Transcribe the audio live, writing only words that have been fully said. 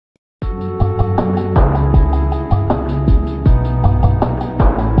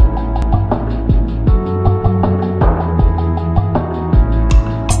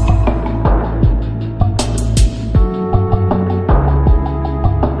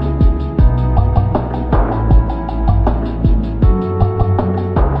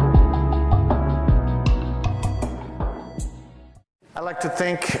to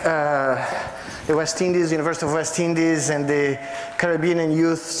thank the West Indies, University of West Indies, and the Caribbean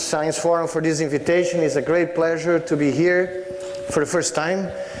Youth Science Forum for this invitation. It's a great pleasure to be here for the first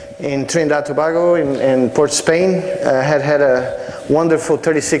time in Trinidad and Tobago, in Port Spain. I had a wonderful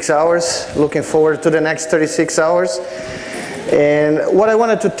 36 hours. Looking forward to the next 36 hours. And what I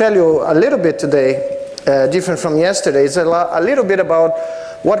wanted to tell you a little bit today, different from yesterday, is a little bit about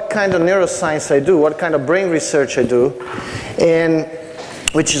what kind of neuroscience I do, what kind of brain research I do, and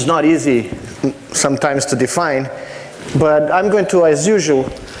which is not easy sometimes to define. But I'm going to, as usual,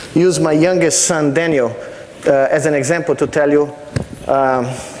 use my youngest son, Daniel, as an example to tell you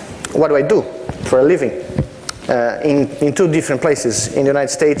what do I do for a living in two different places, in the United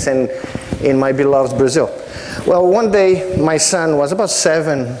States and in my beloved Brazil. Well, one day my son was about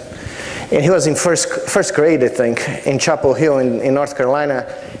 7, and he was in first grade, I think, in Chapel Hill in North Carolina.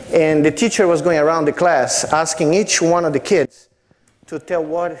 And the teacher was going around the class asking each one of the kids to tell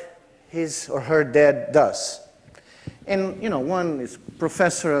what his or her dad does. And, you know, one is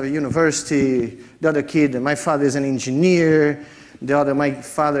professor of a university, the other kid, my father is an engineer, the other, my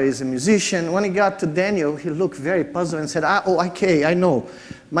father is a musician. When he got to Daniel, he looked very puzzled and said, oh, okay, I know.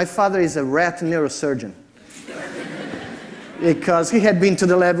 My father is a rat neurosurgeon. Because he had been to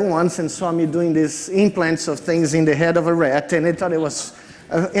the lab once and saw me doing these implants of things in the head of a rat, and he thought it was,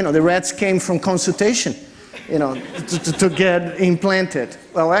 you know, the rats came from consultation, you know, to get implanted.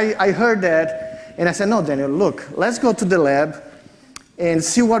 Well, I heard that, and I said, no, Daniel, look, let's go to the lab and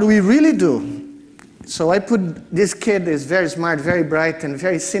see what we really do. So I put this kid, is very smart, very bright, and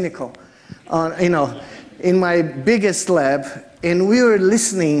very cynical, you know, in my biggest lab, and we were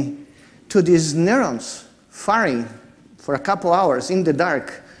listening to these neurons firing for a couple hours in the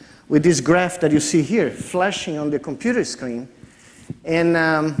dark with this graph that you see here flashing on the computer screen. And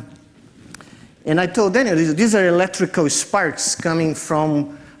I told Daniel, these are electrical sparks coming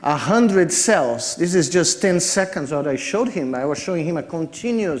from 100 cells. This is just 10 seconds what I showed him. I was showing him a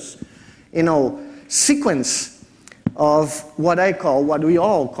continuous, you know, sequence of what we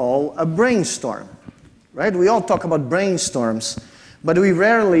all call a brainstorm, right? We all talk about brainstorms, but we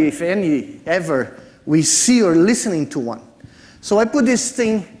rarely, if any, ever, we see or listening to one. So I put this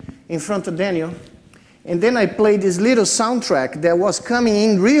thing in front of Daniel, and then I played this little soundtrack that was coming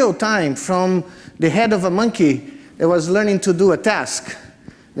in real time from the head of a monkey that was learning to do a task.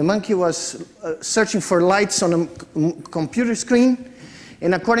 The monkey was searching for lights on a computer screen,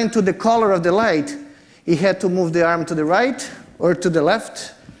 and according to the color of the light, he had to move the arm to the right, or to the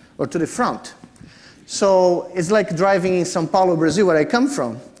left, or to the front. So it's like driving in São Paulo, Brazil, where I come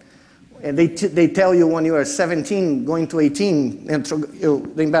from. And they tell you when you are 17, going to 18, and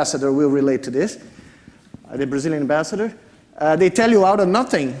the ambassador will relate to this, the Brazilian ambassador. They tell you out of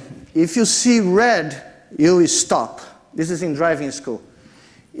nothing, if you see red, you stop. This is in driving school.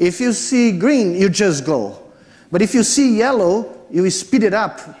 If you see green, you just go. But if you see yellow, you speed it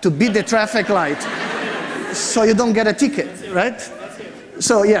up to beat the traffic light so you don't get a ticket, right?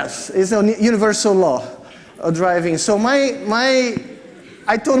 So yes, it's a universal law of driving. So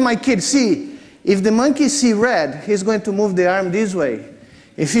I told my kid, see, if the monkey sees red, he's going to move the arm this way.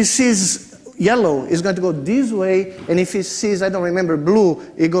 If he sees yellow, he's going to go this way. And if he sees, I don't remember, blue,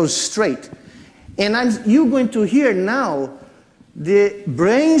 it goes straight. And you're going to hear now the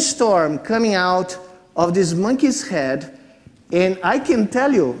brainstorm coming out of this monkey's head. And I can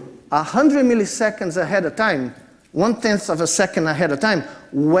tell you 100 milliseconds ahead of time, 1/10 of a second ahead of time,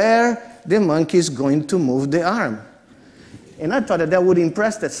 where the monkey is going to move the arm. And I thought that would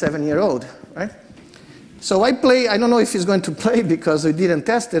impress that 7-year-old, right? So I don't know if he's going to play because we didn't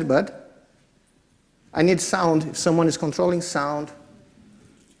test it, but I need sound, if someone is controlling sound.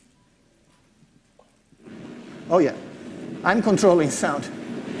 Oh yeah, I'm controlling sound.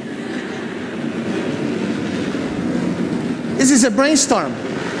 This is a brainstorm.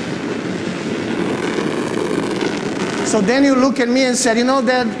 So Daniel looked at me and said, you know,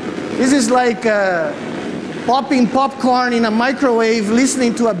 Dad, this is like popping popcorn in a microwave,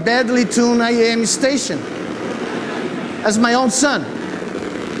 listening to a badly tuned AM station. As my own son.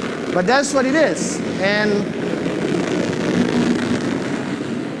 But that's what it is. And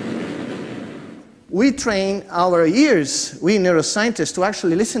we train our ears, we neuroscientists, to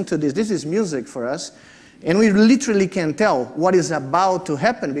actually listen to this. This is music for us. And we literally can tell what is about to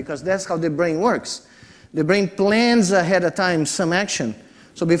happen because that's how the brain works. The brain plans ahead of time some action.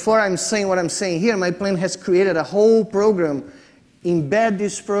 So before I'm saying what I'm saying here, my brain has created a whole program, embed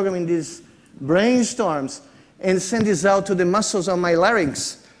this program in these brainstorms, and send this out to the muscles of my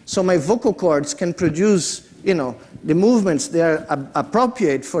larynx so my vocal cords can produce the movements, they are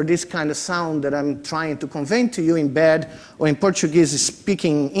appropriate for this kind of sound that I'm trying to convey to you in bed or in Portuguese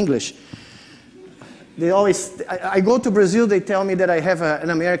speaking English. I go to Brazil, they tell me that I have an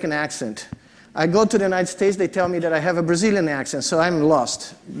American accent. I go to the United States, they tell me that I have a Brazilian accent, so I'm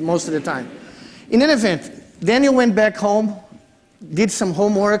lost most of the time. In any event, Daniel went back home, did some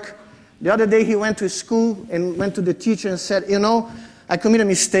homework. The other day he went to school and went to the teacher and said, I committed a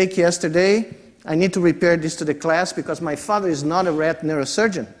mistake yesterday. I need to repair this to the class because my father is not a rat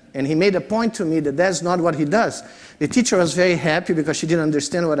neurosurgeon. And he made a point to me that that's not what he does. The teacher was very happy because she didn't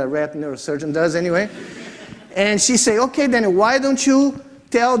understand what a rat neurosurgeon does anyway. And she said, okay, Daniel, why don't you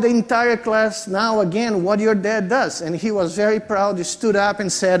tell the entire class now again what your dad does? And he was very proud. He stood up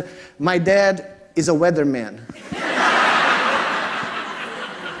and said, my dad is a weatherman.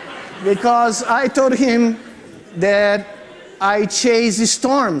 Because I told him that I chase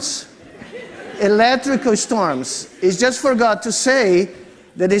storms, electrical storms. He just forgot to say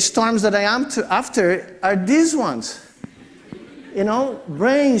that the storms that I am after are these ones,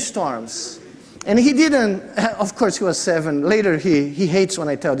 brainstorms. And he didn't, of course he was 7. Later he hates when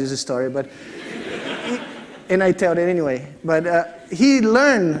I tell this story, but and I tell it anyway. But he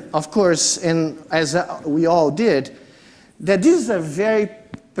learned, of course, and as we all did, that these are very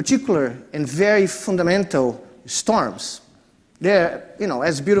particular and very fundamental storms. They're,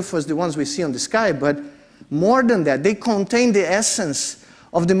 as beautiful as the ones we see on the sky, but more than that, they contain the essence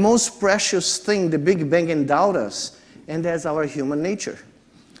of the most precious thing the Big Bang endowed us, and that's our human nature.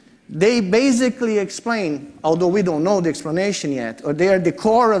 They basically explain, although we don't know the explanation yet, or they are the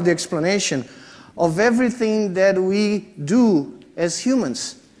core of the explanation of everything that we do as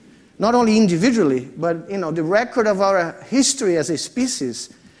humans. Not only individually, but the record of our history as a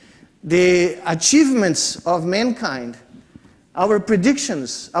species, the achievements of mankind, our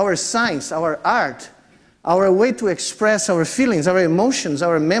predictions, our science, our art, our way to express our feelings, our emotions,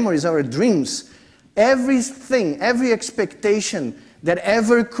 our memories, our dreams, everything, every expectation that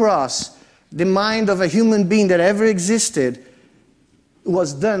ever crossed the mind of a human being that ever existed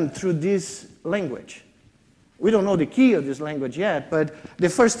was done through this language. We don't know the key of this language yet, but the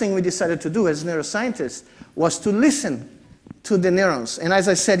first thing we decided to do as neuroscientists was to listen to the neurons. And as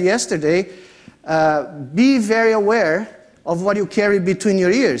I said yesterday, be very aware of what you carry between your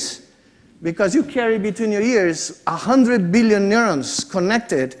ears. Because you carry between your ears 100 billion neurons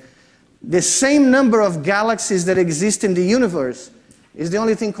connected. The same number of galaxies that exist in the universe is the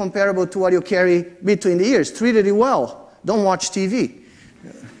only thing comparable to what you carry between the ears. Treat it well. Don't watch TV.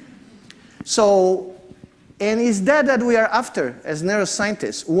 So, and is that we are after as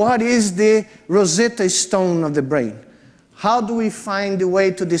neuroscientists? What is the Rosetta Stone of the brain? How do we find a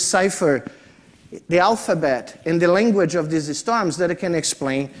way to decipher the alphabet and the language of these storms that can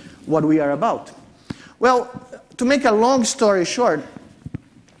explain what we are about? Well, to make a long story short,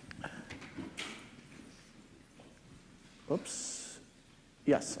 oops,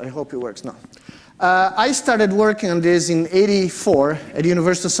 yes, I hope it works now. I started working on this in '84 at the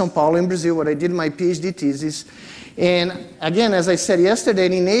University of São Paulo in Brazil, where I did my PhD thesis. And again, as I said yesterday,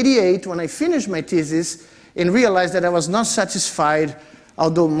 in '88, when I finished my thesis and realized that I was not satisfied,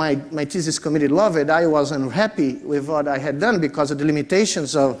 although my thesis committee loved it, I was unhappy with what I had done because of the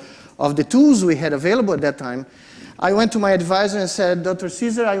limitations of the tools we had available at that time. I went to my advisor and said, Dr.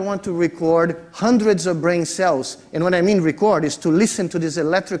 Caesar, I want to record hundreds of brain cells. And what I mean record is to listen to these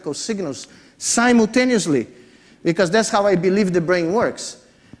electrical signals simultaneously, because that's how I believe the brain works.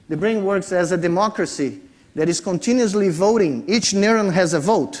 The brain works as a democracy that is continuously voting. Each neuron has a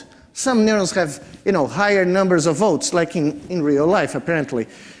vote. Some neurons have, higher numbers of votes, like in real life, apparently.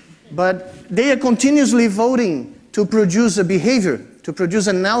 But they are continuously voting to produce a behavior, to produce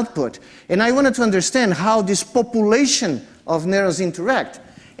an output. And I wanted to understand how this population of neurons interact.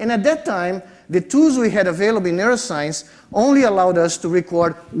 And at that time, the tools we had available in neuroscience only allowed us to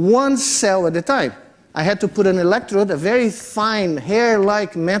record one cell at a time. I had to put an electrode, a very fine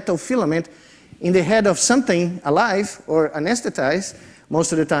hair-like metal filament, in the head of something alive or anesthetized,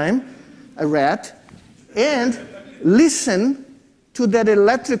 most of the time, a rat, and listen to that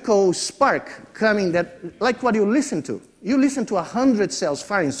electrical spark coming, like what you listen to. You listen to 100 cells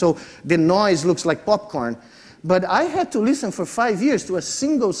firing, so the noise looks like popcorn. But I had to listen for 5 years to a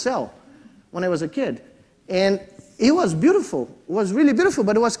single cell when I was a kid. And it was beautiful. It was really beautiful,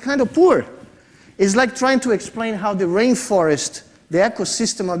 but it was kind of poor. It's like trying to explain how the rainforest, the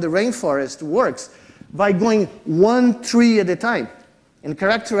ecosystem of the rainforest works by going one tree at a time and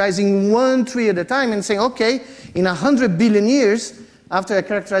characterizing one tree at a time and saying, okay, in 100 billion years, after I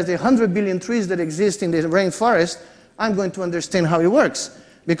characterize the 100 billion trees that exist in the rainforest, I'm going to understand how it works.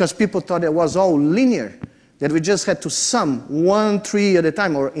 Because people thought it was all linear. that we just had to sum one tree at a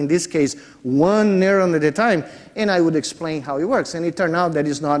time, or in this case, one neuron at a time, and I would explain how it works. And it turned out that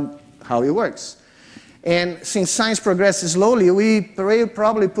is not how it works. And since science progresses slowly, we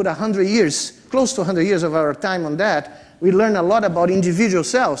probably put 100 years, close to 100 years of our time on that. We learned a lot about individual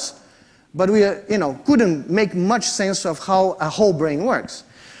cells, but we couldn't make much sense of how a whole brain works.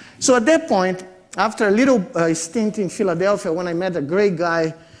 So at that point, after a little stint in Philadelphia, when I met a great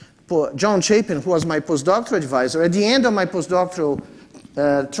guy, John Chapin, who was my postdoctoral advisor, at the end of my postdoctoral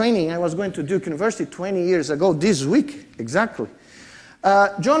training, I was going to Duke University 20 years ago, this week, exactly.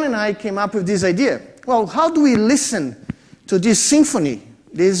 John and I came up with this idea. Well, how do we listen to this symphony,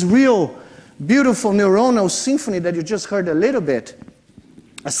 this real beautiful neuronal symphony that you just heard a little bit,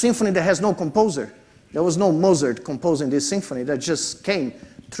 a symphony that has no composer. There was no Mozart composing this symphony that just came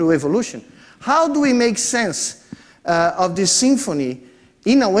through evolution. How do we make sense of this symphony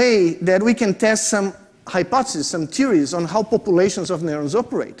in a way that we can test some hypotheses, some theories on how populations of neurons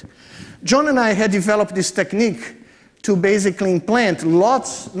operate? John and I had developed this technique to basically implant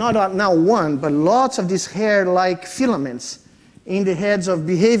lots, not now one, but lots of these hair-like filaments in the heads of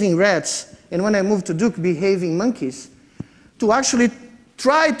behaving rats, and when I moved to Duke, behaving monkeys, to actually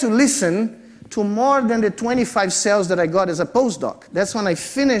try to listen to more than the 25 cells that I got as a postdoc. That's when I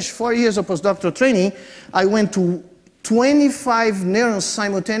finished 4 years of postdoctoral training. I went to 25 neurons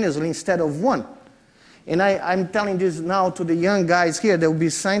simultaneously instead of one. And I'm telling this now to the young guys here that will be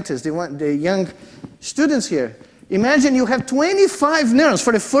scientists, the young students here. Imagine you have 25 neurons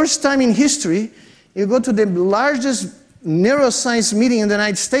for the first time in history. You go to the largest neuroscience meeting in the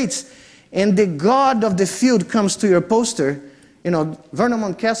United States, and the god of the field comes to your poster. Vernon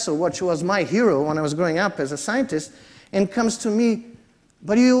Mountcastle, which was my hero when I was growing up as a scientist, and comes to me,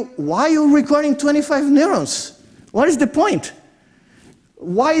 but why are you recording 25 neurons? What is the point?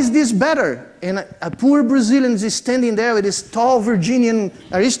 Why is this better? And a poor Brazilian is standing there with this tall Virginian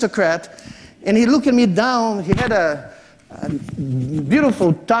aristocrat, and he looked at me down. He had a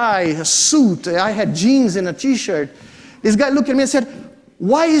beautiful tie, a suit. I had jeans and a T-shirt. This guy looked at me and said,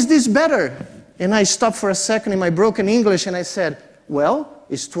 why is this better? And I stopped for a second in my broken English, and I said, well,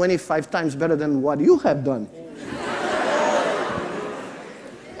 it's 25 times better than what you have done.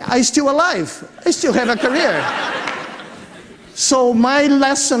 I'm still alive. I still have a career. So my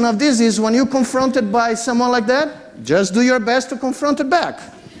lesson of this is when you're confronted by someone like that, just do your best to confront it back.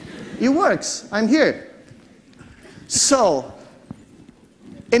 It works. I'm here. So,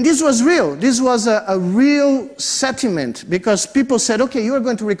 and this was real. This was a real sentiment, because people said, okay, you are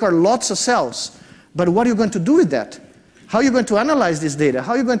going to record lots of cells, but what are you going to do with that? How are you going to analyze this data?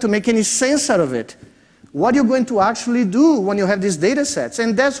 How are you going to make any sense out of it? What are you going to actually do when you have these data sets?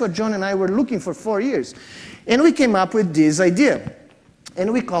 And that's what John and I were looking for 4 years. And we came up with this idea,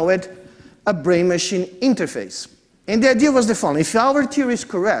 and we call it a brain-machine interface. And the idea was the following. If our theory is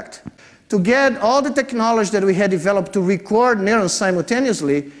correct, to get all the technology that we had developed to record neurons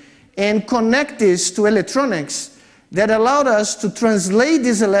simultaneously and connect this to electronics that allowed us to translate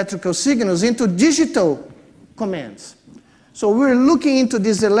these electrical signals into digital commands. So we're looking into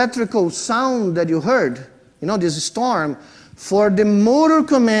this electrical sound that you heard, this storm, for the motor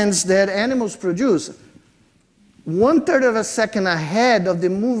commands that animals produce 1/3 of a second ahead of the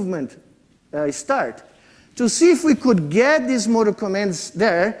movement start, to see if we could get these motor commands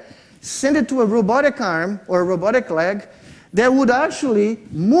there, send it to a robotic arm or a robotic leg that would actually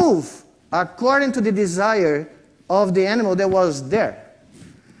move according to the desire of the animal that was there.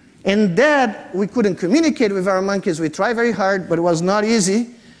 And that we couldn't communicate with our monkeys. We tried very hard, but it was not easy.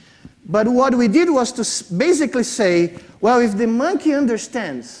 But what we did was to basically say, well, if the monkey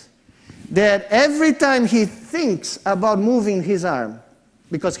understands that every time he thinks about moving his arm,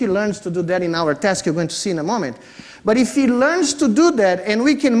 because he learns to do that in our task you're going to see in a moment, but if he learns to do that and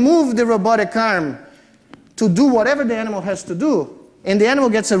we can move the robotic arm to do whatever the animal has to do, and the animal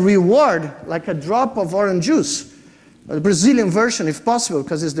gets a reward, like a drop of orange juice, a Brazilian version if possible,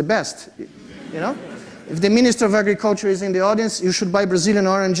 because it's the best, If the Minister of Agriculture is in the audience, you should buy Brazilian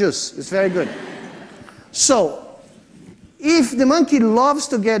orange juice. It's very good. So, if the monkey loves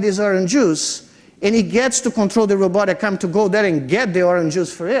to get this orange juice, and he gets to control the robotic arm to go there and get the orange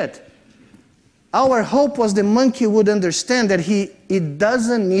juice for it, our hope was the monkey would understand that it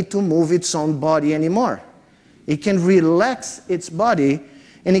doesn't need to move its own body anymore. It can relax its body,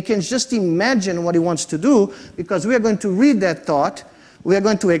 and it can just imagine what it wants to do, because we are going to read that thought. We are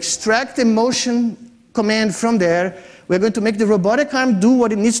going to extract the motion command from there. We are going to make the robotic arm do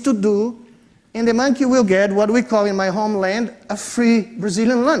what it needs to do, and the monkey will get what we call in my homeland a free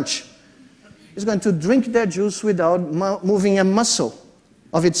Brazilian lunch. It's going to drink that juice without moving a muscle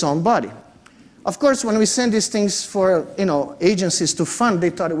of its own body. Of course, when we sent these things for agencies to fund,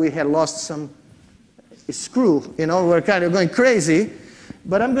 they thought we had lost some screw. We're kind of going crazy.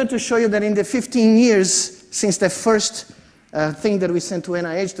 But I'm going to show you that in the 15 years since the first thing that we sent to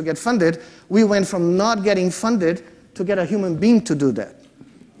NIH to get funded, we went from not getting funded to get a human being to do that.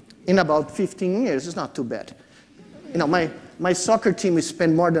 In about 15 years, it's not too bad. My soccer team, we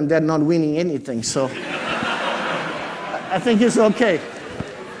spent more than that not winning anything, so I think it's okay.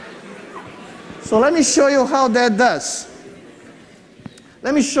 So let me show you how that does.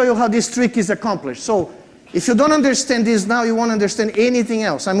 Let me show you how this trick is accomplished. So if you don't understand this now, you won't understand anything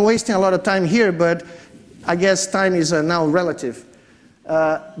else. I'm wasting a lot of time here, but I guess time is now relative.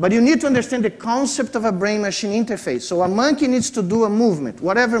 But you need to understand the concept of a brain-machine interface. So a monkey needs to do a movement,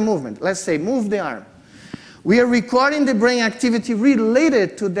 whatever movement. Let's say move the arm. We are recording the brain activity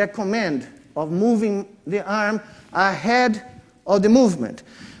related to that command of moving the arm ahead of the movement.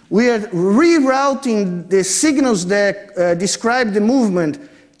 We are rerouting the signals that describe the movement,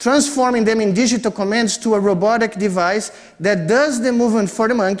 transforming them in digital commands to a robotic device that does the movement for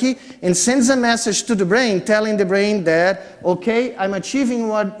the monkey and sends a message to the brain telling the brain that, okay, I'm achieving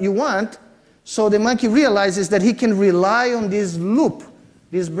what you want, so the monkey realizes that he can rely on this loop,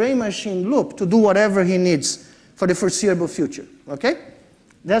 this brain-machine loop, to do whatever he needs for the foreseeable future, okay?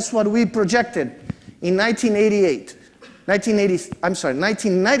 That's what we projected in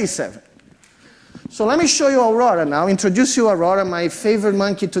 1997. So let me show you Aurora now, introduce you Aurora, my favorite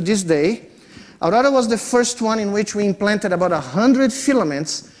monkey to this day. Aurora was the first one in which we implanted about 100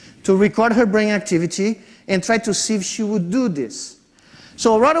 filaments to record her brain activity and try to see if she would do this.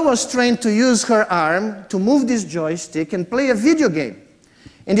 So Aurora was trained to use her arm to move this joystick and play a video game.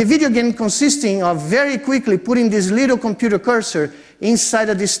 And the video game consisting of very quickly putting this little computer cursor inside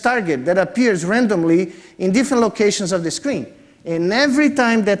of this target that appears randomly in different locations of the screen. And every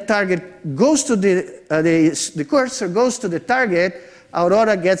time that target goes to the cursor goes to the target,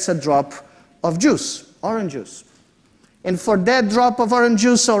 Aurora gets a drop of juice, orange juice. And for that drop of orange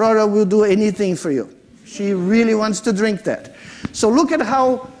juice, Aurora will do anything for you. She really wants to drink that. So look at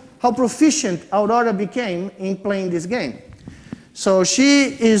how proficient Aurora became in playing this game. So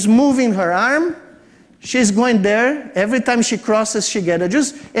she is moving her arm. She's going there. Every time she crosses, she gets a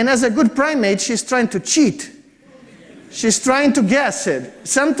juice. And as a good primate, she's trying to cheat. She's trying to guess it.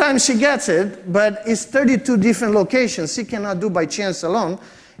 Sometimes she gets it, but it's 32 different locations. She cannot do by chance alone.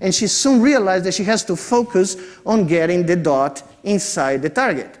 And she soon realized that she has to focus on getting the dot inside the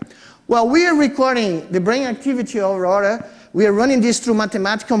target. While we are recording the brain activity of Aurora, we are running this through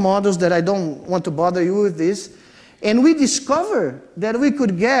mathematical models that I don't want to bother you with this. And we discovered that we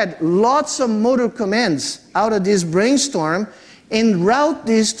could get lots of motor commands out of this brainstorm and route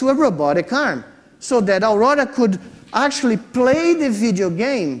this to a robotic arm so that Aurora could actually play the video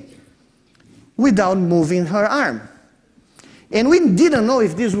game without moving her arm. And we didn't know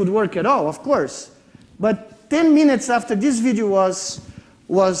if this would work at all, of course. But 10 minutes after this video was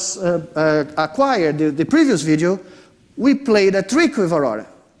acquired, the previous video, we played a trick with Aurora.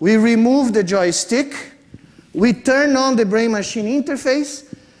 We removed the joystick. We turned on the brain-machine interface.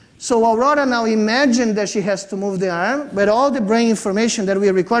 So Aurora now imagine that she has to move the arm, but all the brain information that we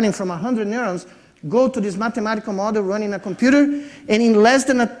are recording from 100 neurons go to this mathematical model running a computer, and in less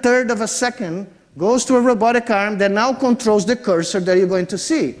than a third of a second goes to a robotic arm that now controls the cursor that you're going to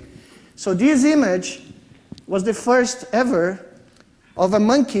see. So this image was the first ever of a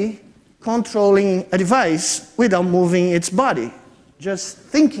monkey controlling a device without moving its body, just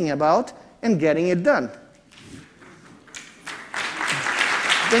thinking about and getting it done.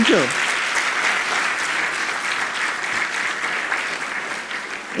 Thank you.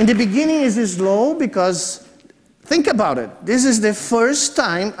 In the beginning, it is slow because, think about it. This is the first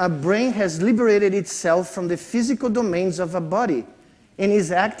time a brain has liberated itself from the physical domains of a body and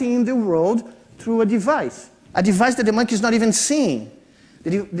is acting in the world through a device that the monkey is not even seeing.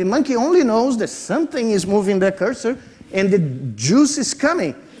 The monkey only knows that something is moving the cursor and the juice is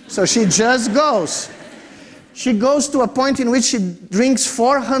coming. So she just goes. She goes to a point in which she drinks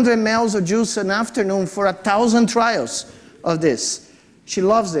 400 ml of juice an afternoon for 1,000 trials of this. She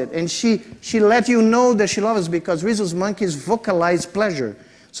loves it, and she let you know that she loves it because rhesus monkeys vocalize pleasure.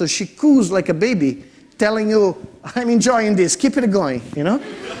 So she coos like a baby, telling you, I'm enjoying this, keep it going, you know?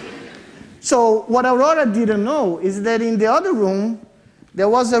 So what Aurora didn't know is that in the other room, there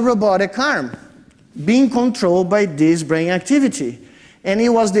was a robotic arm being controlled by this brain activity. And it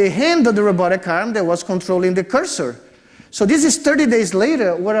was the hand of the robotic arm that was controlling the cursor. So this is 30 days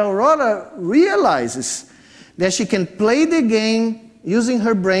later where Aurora realizes that she can play the game using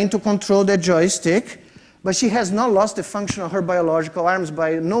her brain to control the joystick, but she has not lost the function of her biological arms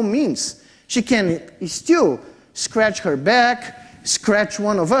by no means. She can still scratch her back, scratch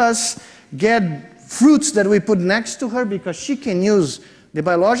one of us, get fruits that we put next to her, because she can use the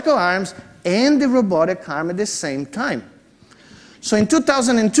biological arms and the robotic arm at the same time. So in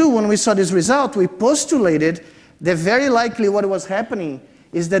 2002, when we saw this result, we postulated that very likely what was happening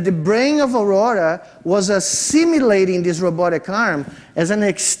is that the brain of Aurora was assimilating this robotic arm as an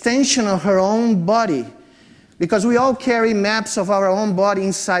extension of her own body. Because we all carry maps of our own body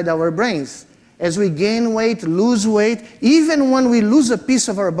inside our brains. As we gain weight, lose weight, even when we lose a piece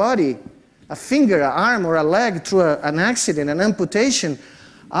of our body, a finger, an arm, or a leg through an accident, an amputation,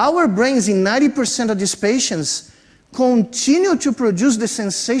 our brains in 90% of these patients continue to produce the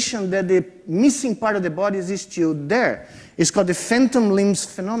sensation that the missing part of the body is still there. It's called the phantom limbs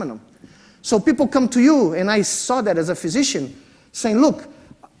phenomenon. So people come to you, and I saw that as a physician, saying, look,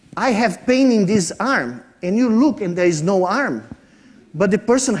 I have pain in this arm, and you look and there is no arm. But the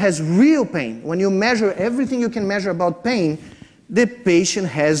person has real pain. When you measure everything you can measure about pain, the patient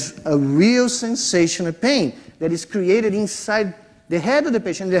has a real sensation of pain that is created inside the head of the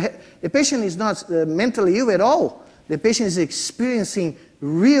patient. The patient is not mentally ill at all. The patient is experiencing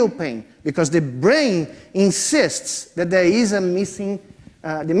real pain because the brain insists that there is a missing,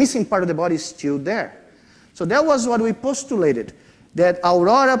 the missing part of the body is still there. So that was what we postulated, that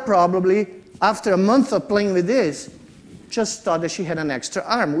Aurora probably, after a month of playing with this, just thought that she had an extra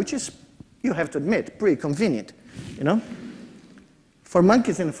arm, which is, you have to admit, pretty convenient, you know, for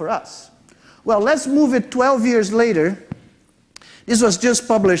monkeys and for us. Well, let's move it 12 years later. This was just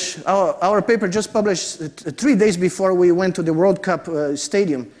published, our paper just published 3 days before we went to the World Cup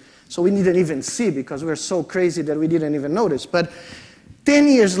stadium. So we didn't even see because we were so crazy that we didn't even notice. But 10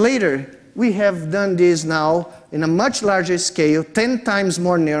 years later, we have done this now in a much larger scale, 10 times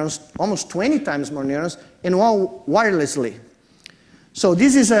more neurons, almost 20 times more neurons, and all wirelessly. So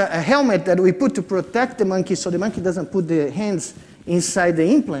this is a helmet that we put to protect the monkey so the monkey doesn't put the hands inside the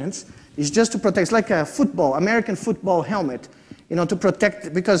implants. It's just to protect, it's like a football, American football helmet, you know, to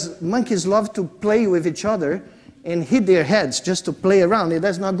protect, because monkeys love to play with each other and hit their heads just to play around.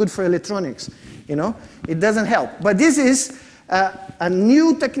 That's not good for electronics, you know. It doesn't help. But this is a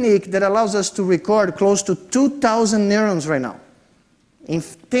new technique that allows us to record close to 2,000 neurons right now. In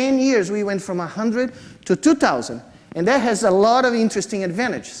 10 years, we went from 100 to 2,000. And that has a lot of interesting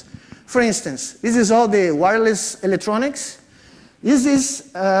advantages. For instance, this is all the wireless electronics. This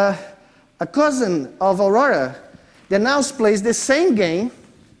is a cousin of Aurora that now plays the same game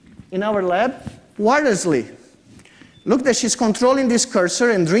in our lab wirelessly. Look that she's controlling this cursor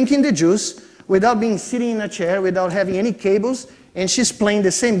and drinking the juice without being sitting in a chair, without having any cables, and she's playing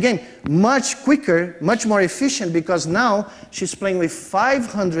the same game. Much quicker, much more efficient, because now she's playing with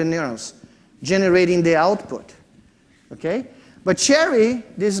 500 neurons, generating the output. Okay? But Cherry,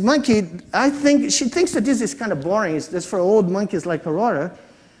 this monkey, she thinks that this is kind of boring. It's just for old monkeys like Aurora.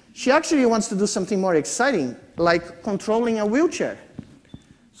 She actually wants to do something more exciting, like controlling a wheelchair.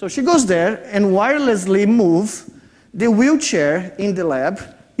 So she goes there and wirelessly moves the wheelchair in the lab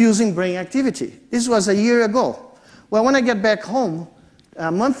using brain activity. This was a year ago. Well, when I get back home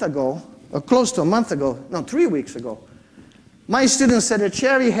a month ago, or close to a month ago, no, 3 weeks ago, my student said that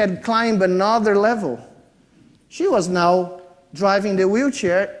Cherry had climbed another level. She was now driving the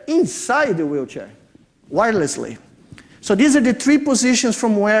wheelchair inside the wheelchair, wirelessly. So these are the 3 positions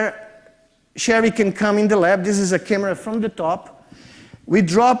from where Cherry can come in the lab. This is a camera from the top. We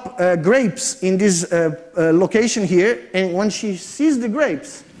drop grapes in this location here, and when she sees the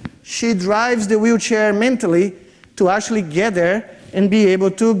grapes, she drives the wheelchair mentally to actually get there and be able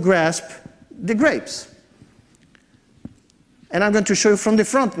to grasp the grapes. And I'm going to show you from the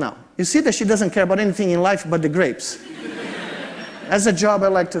front now. You see that she doesn't care about anything in life but the grapes. That's a job I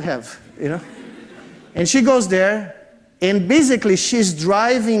like to have, you know. And she goes there, and basically she's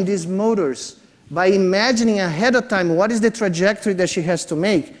driving these motors by imagining ahead of time what is the trajectory that she has to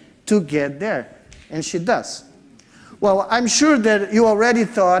make to get there. And she does. Well, I'm sure that you already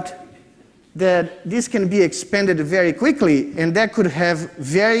thought that this can be expanded very quickly, and that could have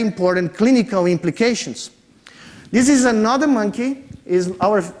very important clinical implications. This is another monkey, is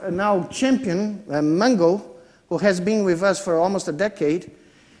our now champion, Mango, who has been with us for almost a decade.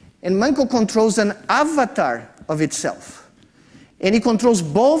 And Mango controls an avatar of itself. And he controls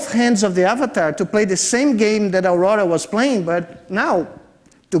both hands of the avatar to play the same game that Aurora was playing, but now,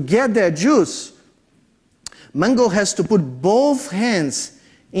 to get their juice, Mango has to put both hands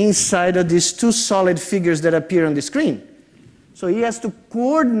inside of these 2 solid figures that appear on the screen. So he has to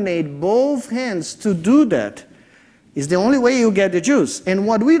coordinate both hands to do that. It's the only way you get the juice. And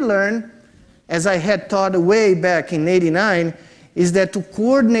what we learned, as I had taught way back in '89, is that to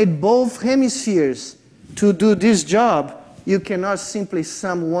coordinate both hemispheres to do this job, you cannot simply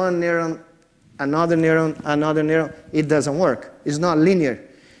sum one neuron, another neuron, another neuron. It doesn't work. It's not linear.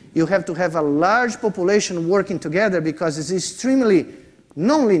 You have to have a large population working together because it's extremely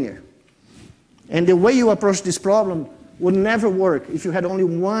non-linear. And the way you approach this problem would never work if you had only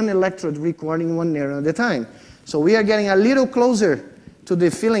one electrode recording one neuron at a time. So we are getting a little closer to the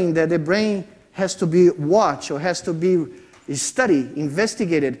feeling that the brain has to be watched or has to be studied,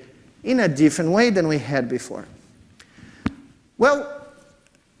 investigated in a different way than we had before. Well,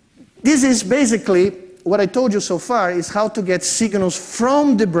 this is basically what I told you so far is how to get signals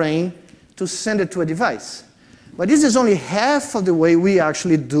from the brain to send it to a device. But this is only half of the way we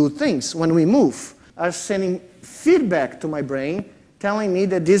actually do things when we move. Are sending feedback to my brain telling me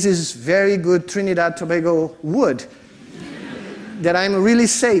that this is very good Trinidad Tobago wood, that I'm really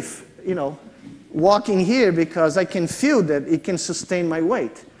safe, walking here because I can feel that it can sustain my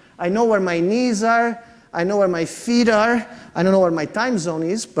weight. I know where my knees are, I know where my feet are, I don't know where my time zone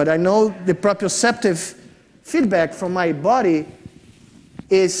is, but I know the proprioceptive feedback from my body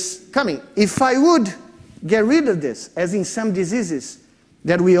is coming. If I would get rid of this, as in some diseases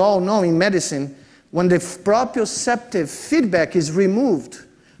that we all know in medicine, when the proprioceptive feedback is removed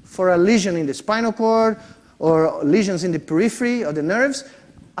for a lesion in the spinal cord or lesions in the periphery or the nerves,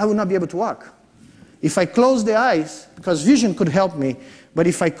 I would not be able to walk. If I close the eyes, because vision could help me, but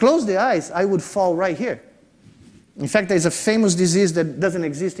if I close the eyes, I would fall right here. In fact, there's a famous disease that doesn't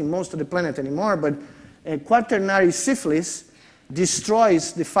exist in most of the planet anymore, but quaternary syphilis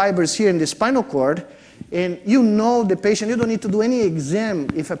destroys the fibers here in the spinal cord, and you know the patient, you don't need to do any exam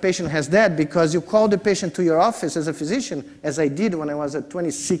if a patient has that, because you call the patient to your office as a physician, as I did when I was a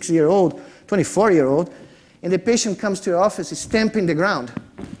 26-year-old, 24-year-old, and the patient comes to your office stamping the ground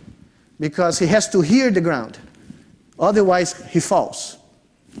because he has to hear the ground. Otherwise, he falls.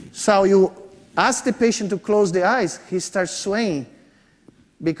 So you ask the patient to close the eyes, he starts swaying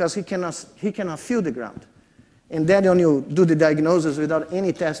because he cannot feel the ground. And then you do the diagnosis without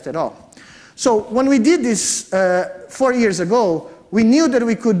any test at all. So when we did this 4 years ago, we knew that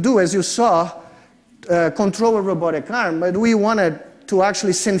we could do, as you saw, control a robotic arm, but we wanted to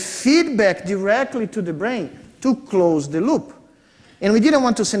actually send feedback directly to the brain to close the loop. And we didn't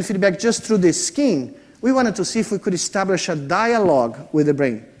want to send feedback just through the skin. We wanted to see if we could establish a dialogue with the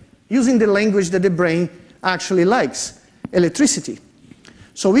brain, using the language that the brain actually likes, electricity.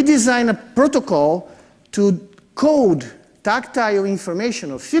 So we designed a protocol to code tactile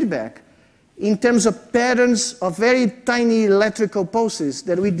information or feedback in terms of patterns of very tiny electrical pulses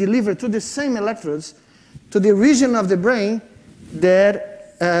that we deliver to the same electrodes to the region of the brain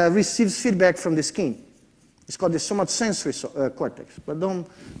that receives feedback from the skin. It's called the somatosensory cortex, but don't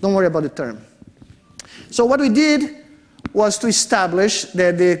worry about the term. So what we did was to establish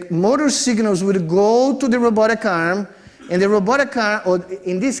that the motor signals would go to the robotic arm, and the robotic arm, or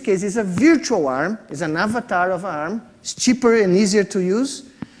in this case, is a virtual arm, is an avatar of arm. It's cheaper and easier to use.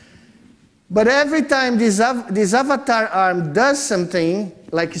 But every time this avatar arm does something,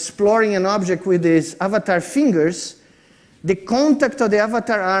 like exploring an object with these avatar fingers, the contact of the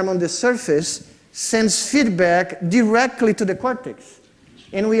avatar arm on the surface sends feedback directly to the cortex.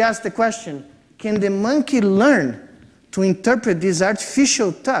 And we ask the question, can the monkey learn to interpret this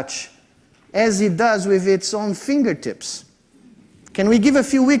artificial touch as it does with its own fingertips? Can we give a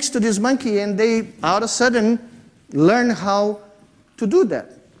few weeks to this monkey and they all of a sudden learn how to do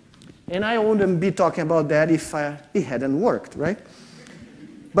that? And I wouldn't be talking about that if it hadn't worked, right?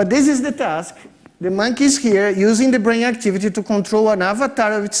 But this is the task. The monkey is here using the brain activity to control an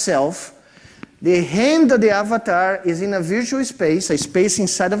avatar of itself. The hand of the avatar is in a virtual space, a space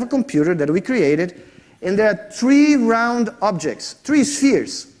inside of a computer that we created, and there are 3 round objects, 3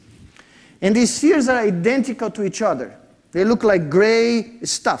 spheres. And these spheres are identical to each other. They look like gray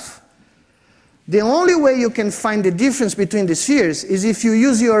stuff. The only way you can find the difference between the spheres is if you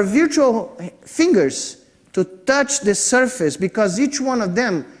use your virtual fingers to touch the surface, because each one of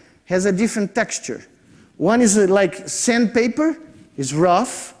them has a different texture. One is like sandpaper, it's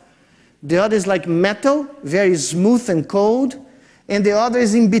rough. The other is like metal, very smooth and cold. And the other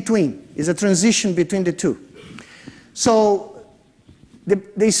is in between, is a transition between the two. So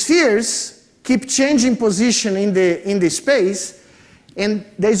the spheres keep changing position in the space, and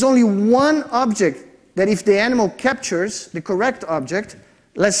there's only one object that if the animal captures the correct object,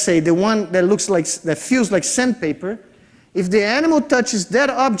 let's say the one that looks like, that feels like sandpaper, if the animal touches that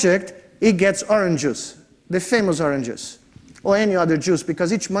object, it gets orange juice, the famous orange juice, or any other juice,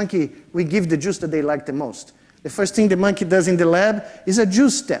 because each monkey, we give the juice that they like the most. The first thing the monkey does in the lab is a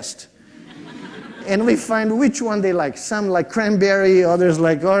juice test. And we find which one they like. Some like cranberry, others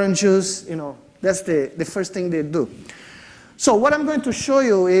like orange juice. You know, that's the first thing they do. So what I'm going to show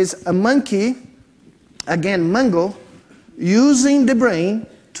you is a monkey, again, mango, using the brain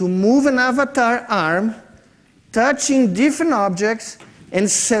to move an avatar arm, touching different objects, and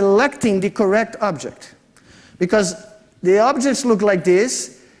selecting the correct object. Because the objects look like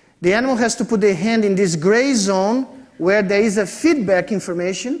this. The animal has to put the hand in this gray zone where there is a feedback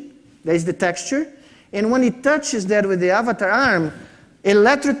information. There is the texture. And when it touches that with the avatar arm,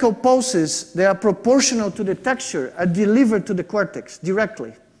 electrical pulses that are proportional to the texture are delivered to the cortex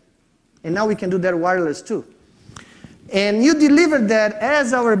directly. And now we can do that wireless too. And you deliver that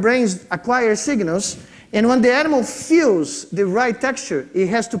as our brains acquire signals. And when the animal feels the right texture, it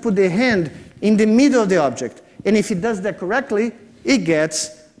has to put the hand in the middle of the object. And if it does that correctly, it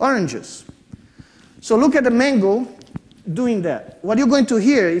gets oranges. So look at the mango doing that. What you're going to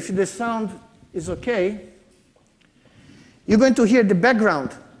hear, if the sound is okay, you're going to hear the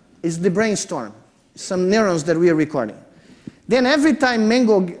background is the brainstorm, some neurons that we are recording. Then every time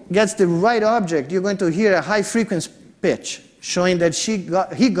mango gets the right object, you're going to hear a high frequency pitch, showing that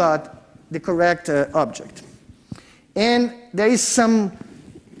he got the correct object. And there is some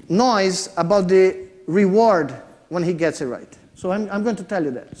noise about the reward when he gets it right. So I'm going to tell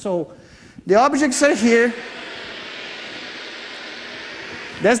you that. So the objects are here.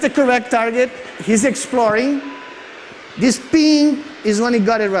 That's the correct target. He's exploring. This ping is when he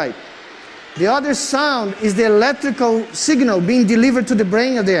got it right. The other sound is the electrical signal being delivered to the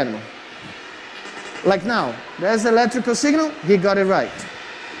brain of the animal. Like now, there's the electrical signal, he got it right.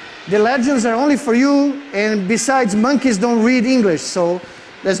 The legends are only for you, and besides, monkeys don't read English, so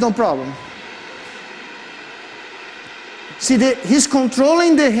there's no problem. See, he's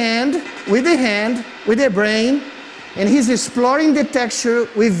controlling the hand, with the brain, and he's exploring the texture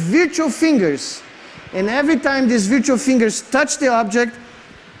with virtual fingers. And every time these virtual fingers touch the object,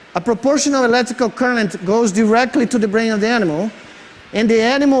 a proportional electrical current goes directly to the brain of the animal, and the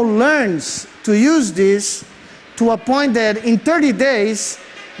animal learns to use this to a point that in 30 days,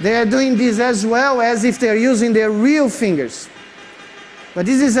 they are doing this as well as if they're using their real fingers. But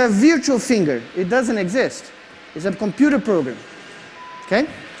this is a virtual finger. It doesn't exist. It's a computer program. Okay?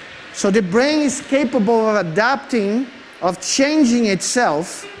 So the brain is capable of adapting, of changing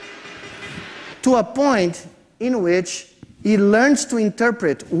itself to a point in which it learns to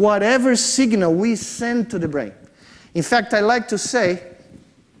interpret whatever signal we send to the brain. In fact, I like to say,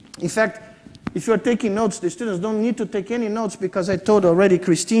 if you're taking notes, the students don't need to take any notes, because I told already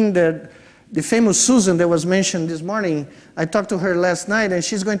Christine that the famous Susan that was mentioned this morning, I talked to her last night, and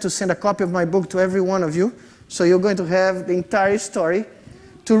she's going to send a copy of my book to every one of you. So you're going to have the entire story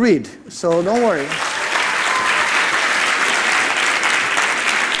to read. So don't worry.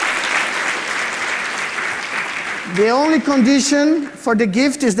 The only condition for the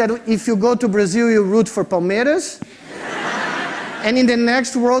gift is that if you go to Brazil, you root for Palmeiras. And in the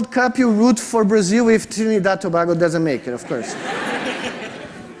next World Cup, you root for Brazil if Trinidad and Tobago doesn't make it, of course.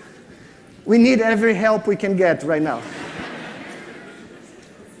 We need every help we can get right now.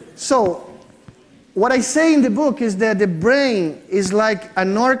 So, what I say in the book is that the brain is like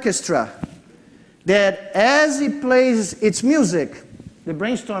an orchestra, that as it plays its music, the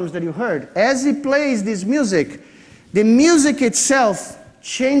brainstorms that you heard, as it plays this music, the music itself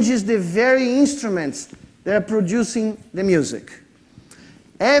changes the very instruments that are producing the music.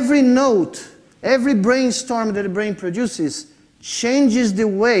 Every note, every brainstorm that the brain produces changes the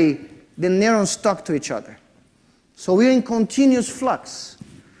way the neurons talk to each other. So we're in continuous flux.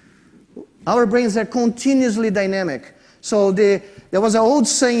 Our brains are continuously dynamic. So there was an old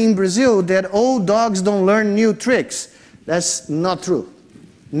saying in Brazil that old dogs don't learn new tricks. That's not true.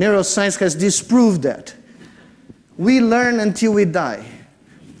 Neuroscience has disproved that. We learn until we die.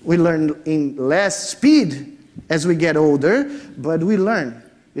 We learn in less speed as we get older, but we learn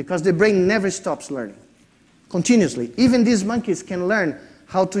because the brain never stops learning, continuously. Even these monkeys can learn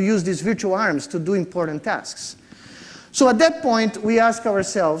how to use these virtual arms to do important tasks. So at that point, we ask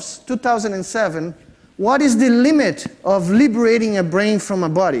ourselves, 2007, what is the limit of liberating a brain from a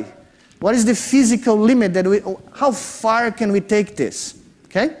body? What is the physical limit how far can we take this?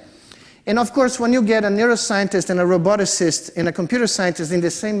 Okay? And of course, when you get a neuroscientist and a roboticist and a computer scientist in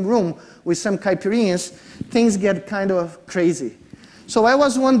the same room with some caipirinhas, things get kind of crazy. So I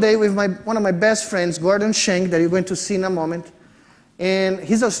was one day with one of my best friends, Gordon Sheng, that you're going to see in a moment. And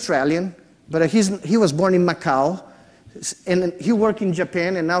he's Australian, but he was born in Macau. And he worked in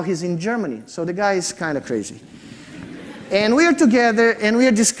Japan, and now he's in Germany. So the guy is kind of crazy. And we are together and we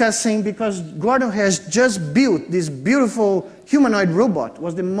are discussing, because Gordon has just built this beautiful humanoid robot. It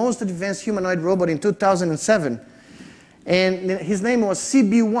was the most advanced humanoid robot in 2007. And his name was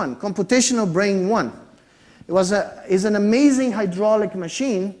CB1, Computational Brain 1. It's an amazing hydraulic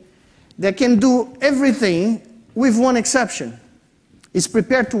machine that can do everything with one exception. It's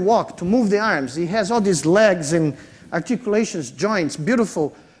prepared to walk, to move the arms. He has all these legs and articulations, joints,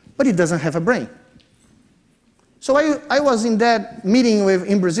 beautiful, but he doesn't have a brain. So I was in that meeting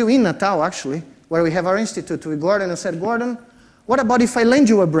in Brazil, in Natal actually, where we have our institute with Gordon, and I said, Gordon, what about if I lend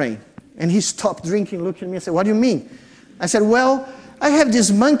you a brain? And he stopped drinking, looked at me and said, what do you mean? I said, well, I have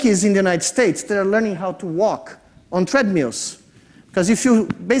these monkeys in the United States that are learning how to walk on treadmills. Because if you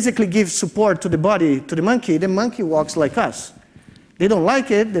basically give support to the body, to the monkey walks like us. They don't like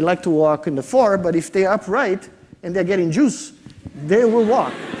it, they like to walk in the floor, but if they're upright and they're getting juice, they will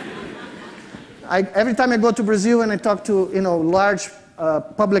walk. Every time I go to Brazil and I talk to large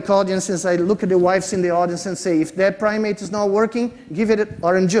public audiences, I look at the wives in the audience and say, if that primate is not working, give it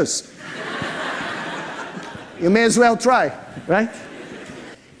orange juice. You may as well try, right?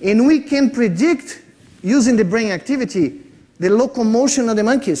 And we can predict, using the brain activity, the locomotion of the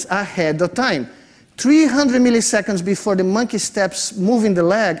monkeys ahead of time. 300 milliseconds before the monkey steps moving the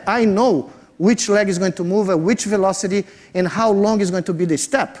leg, I know which leg is going to move at which velocity and how long is going to be the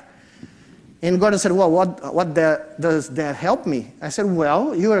step. And Gordon said, well, does that help me? I said,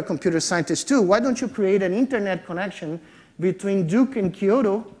 well, you're a computer scientist too. Why don't you create an internet connection between Duke and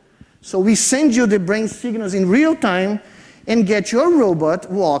Kyoto, so we send you the brain signals in real time and get your robot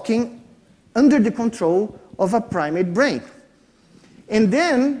walking under the control of a primate brain. And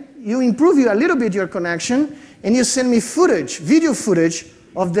then you improve a little bit your connection, and you send me footage, video footage,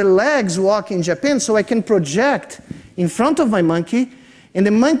 of the legs walking in Japan, so I can project in front of my monkey, and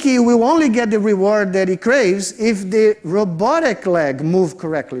the monkey will only get the reward that he craves if the robotic leg moves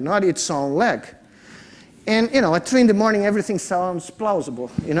correctly, not its own leg. And at 3 in the morning, everything sounds plausible,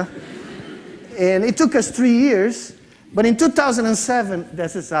 And it took us 3 years, but in 2007,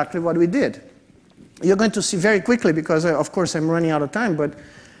 that's exactly what we did. You're going to see very quickly, because of course I'm running out of time, but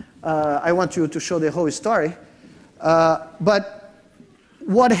I want you to show the whole story. But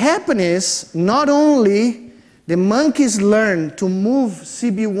what happened is, not only the monkeys learned to move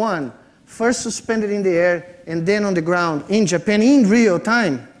CB1, first suspended in the air and then on the ground in Japan in real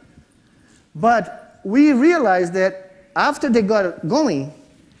time, but we realized that after they got going,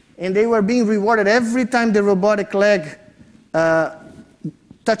 and they were being rewarded every time the robotic leg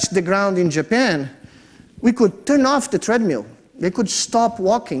touched the ground in Japan, we could turn off the treadmill. They could stop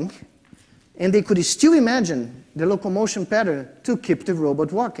walking, and they could still imagine the locomotion pattern to keep the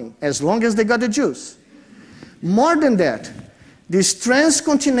robot walking, as long as they got the juice. More than that, this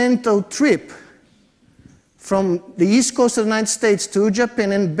transcontinental trip from the east coast of the United States to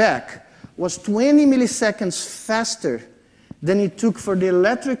Japan and back was 20 milliseconds faster than it took for the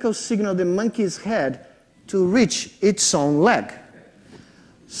electrical signal of the monkey's head to reach its own leg.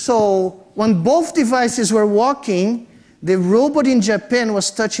 So when both devices were walking, the robot in Japan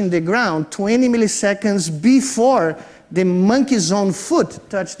was touching the ground 20 milliseconds before the monkey's own foot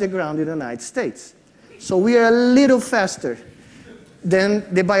touched the ground in the United States. So we are a little faster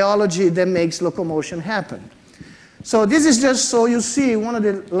than the biology that makes locomotion happen. So this is just so you see one of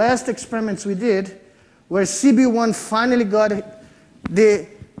the last experiments we did, where CB1 finally got the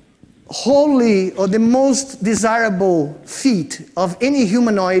holy or the most desirable feat of any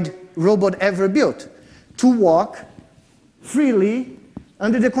humanoid robot ever built, to walk freely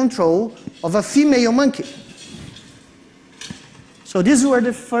under the control of a female monkey. So these were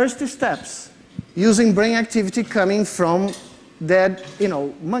the first steps using brain activity coming from that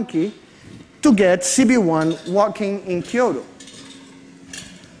monkey to get CB1 walking in Kyoto.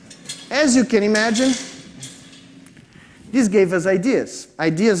 As you can imagine, this gave us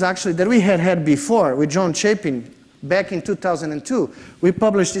ideas actually that we had before with John Chapin back in 2002. We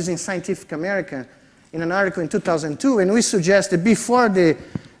published this in Scientific American in an article in 2002, and we suggested before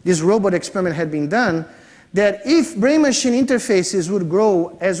this robot experiment had been done, that if brain-machine interfaces would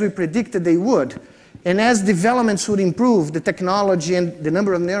grow as we predicted they would, and as developments would improve, the technology and the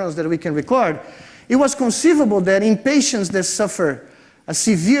number of neurons that we can record, it was conceivable that in patients that suffer a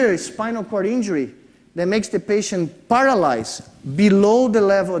severe spinal cord injury that makes the patient paralyzed below the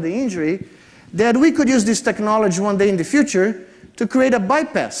level of the injury, that we could use this technology one day in the future to create a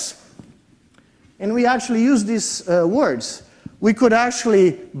bypass. And we actually use these words. We could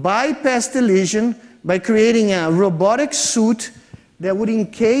actually bypass the lesion by creating a robotic suit that would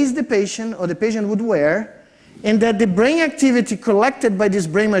encase the patient, or the patient would wear, and that the brain activity collected by this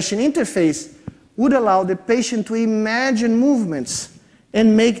brain-machine interface would allow the patient to imagine movements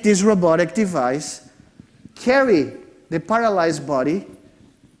and make this robotic device carry the paralyzed body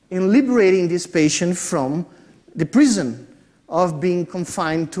in liberating this patient from the prison of being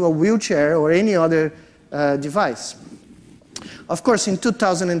confined to a wheelchair or any other device. Of course, in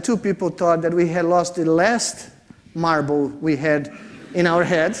 2002, people thought that we had lost the last marble we had in our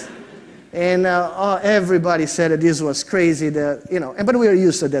heads. And everybody said that this was crazy, but we were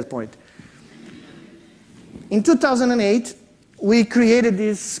used to that point. In 2008, we created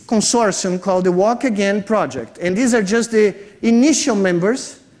this consortium called the Walk Again Project. And these are just the initial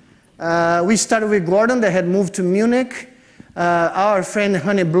members. We started with Gordon that had moved to Munich, our friend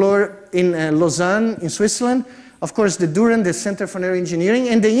Hanne Bloor in Lausanne in Switzerland, of course the Duran, the Center for Neuroengineering,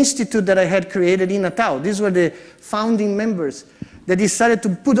 and the institute that I had created in Natal. These were the founding members that decided to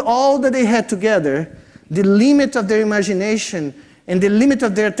put all that they had together, the limit of their imagination and the limit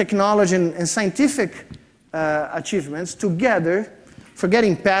of their technology and scientific achievements together,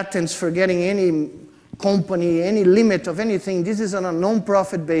 forgetting patents, forgetting any company, any limit of anything. This is on a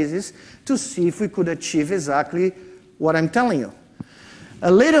non-profit basis to see if we could achieve exactly what I'm telling you.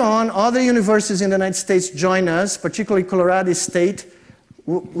 Later on, other universities in the United States joined us, particularly Colorado State,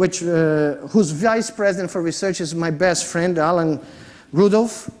 whose vice president for research is my best friend, Alan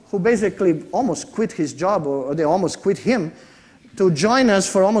Rudolph, who basically almost quit his job, or they almost quit him, to join us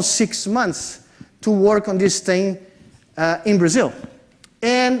for almost 6 months to work on this thing in Brazil.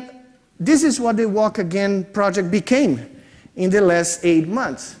 And this is what the Walk Again project became in the last 8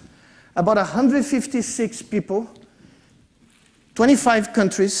 months. About 156 people, 25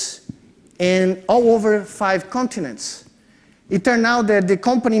 countries, and all over 5 continents. It turned out that the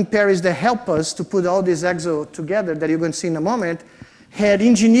company in Paris that helped us to put all this exo together, that you're going to see in a moment, had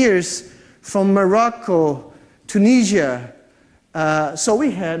engineers from Morocco, Tunisia. So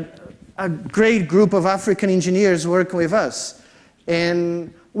we had a great group of African engineers working with us.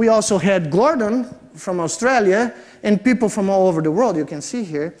 And we also had Gordon from Australia and people from all over the world, you can see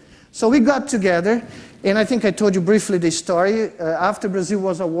here. So we got together, and I think I told you briefly the story. After Brazil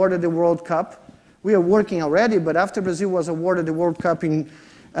was awarded the World Cup, we are working already, but after Brazil was awarded the World Cup,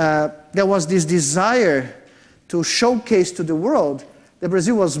 there was this desire to showcase to the world that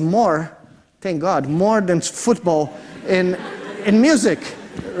Brazil was more, thank God, more than football and music,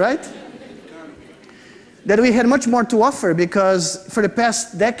 right? That we had much more to offer, because for the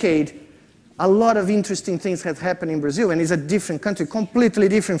past decade, a lot of interesting things have happened in Brazil, and it's a different country, completely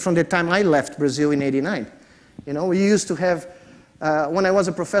different from the time I left Brazil in '89. You know, we used to have, when I was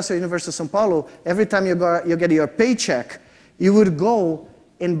a professor at the University of São Paulo, every time you get your paycheck, you would go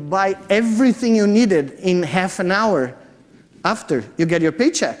and buy everything you needed in half an hour after you get your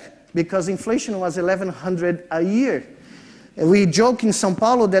paycheck, because inflation was 1,100 a year. We joke in São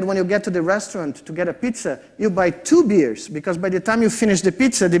Paulo that when you get to the restaurant to get a pizza, you buy 2 beers, because by the time you finish the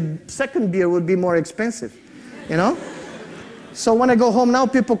pizza, the second beer would be more expensive, you know? So when I go home now,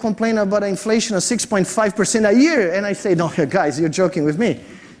 people complain about inflation of 6.5% a year, and I say, no, guys, you're joking with me,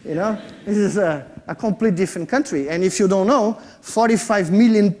 you know? This is a complete different country, and if you don't know, 45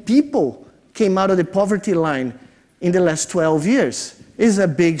 million people came out of the poverty line in the last 12 years. It's a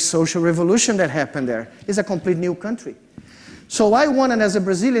big social revolution that happened there. It's a complete new country. So I wanted, as a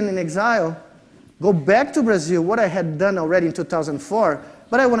Brazilian in exile, go back to Brazil, what I had done already in 2004,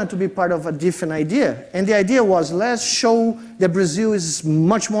 but I wanted to be part of a different idea. And the idea was, let's show that Brazil is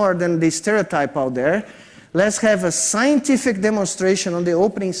much more than the stereotype out there. Let's have a scientific demonstration on the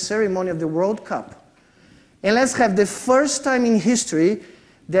opening ceremony of the World Cup. And let's have the first time in history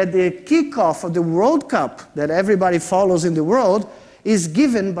that the kickoff of the World Cup that everybody follows in the world is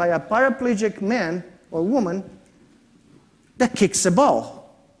given by a paraplegic man or woman that kicks a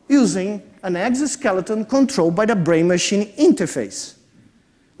ball using an exoskeleton controlled by the brain-machine interface.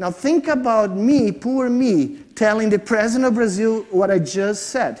 Now think about me, poor me, telling the president of Brazil what I just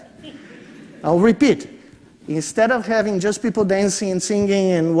said. I'll repeat. Instead of having just people dancing and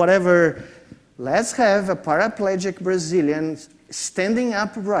singing and whatever, let's have a paraplegic Brazilian standing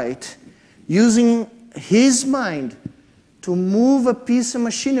upright, using his mind to move a piece of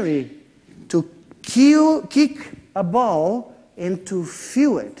machinery, to kick a ball, and to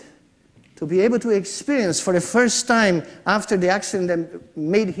feel it, to be able to experience for the first time after the accident that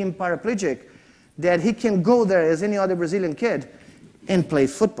made him paraplegic, that he can go there as any other Brazilian kid and play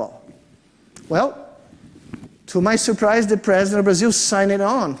football. Well, to my surprise, the president of Brazil signed it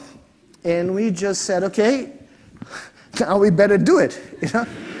on. And we just said, okay, now we better do it, you know?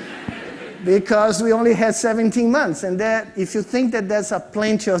 Because we only had 17 months. And that, if you think that there's a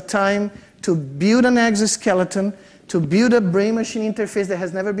plenty of time to build an exoskeleton, to build a brain-machine interface that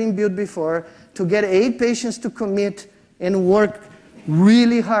has never been built before, to get 8 patients to commit and work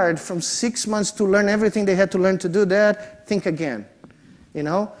really hard from 6 months to learn everything they had to learn to do that, think again. You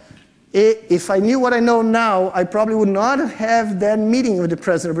know? If I knew what I know now, I probably would not have that meeting with the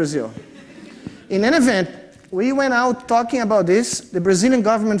president of Brazil. In any event, we went out talking about this. The Brazilian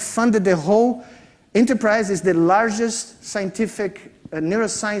government funded the whole enterprise. It's the largest scientific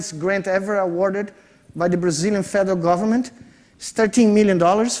neuroscience grant ever awarded by the Brazilian federal government. It's $13 million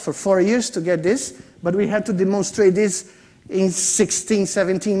for 4 years to get this, but we had to demonstrate this in 16,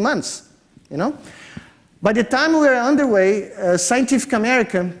 17 months, you know? By the time we were underway, Scientific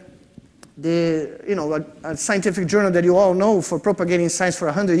American, a scientific journal that you all know for propagating science for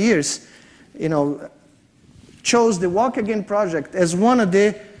 100 years, you know, chose the Walk Again project as one of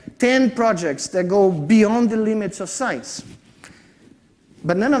the 10 projects that go beyond the limits of science.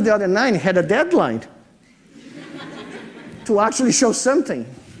 But none of the other 9 had a deadline to actually show something.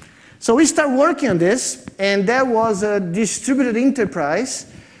 So we started working on this, and that was a distributed enterprise.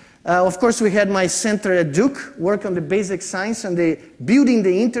 Of course, we had my center at Duke work on the basic science and the building the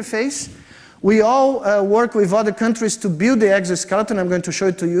interface. We all work with other countries to build the exoskeleton. I'm going to show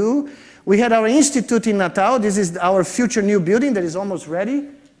it to you. We had our institute in Natal. This is our future new building that is almost ready.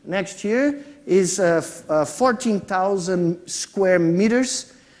 Next year is 14,000 square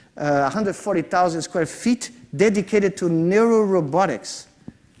meters, 140,000 square feet, dedicated to neurorobotics.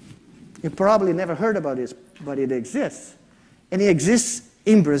 You probably never heard about this, but it exists. And it exists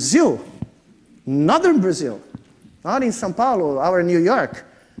in Brazil, northern Brazil, not in São Paulo or New York,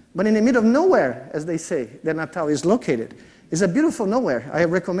 but in the middle of nowhere, as they say, that Natal is located. It's a beautiful nowhere. I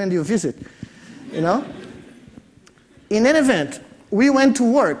recommend you visit, you know? In any event, we went to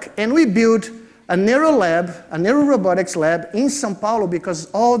work, and we built a neuro lab, a neurorobotics lab in São Paulo, because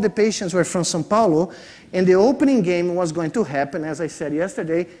all the patients were from São Paulo, and the opening game was going to happen, as I said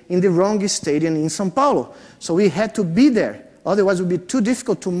yesterday, in the wrong stadium in São Paulo. So we had to be there. Otherwise, it would be too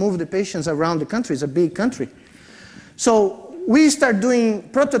difficult to move the patients around the country. It's a big country. So we start doing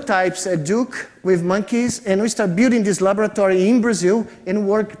prototypes at Duke with monkeys, and we start building this laboratory in Brazil and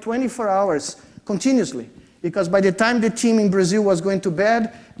work 24 hours continuously. Because by the time the team in Brazil was going to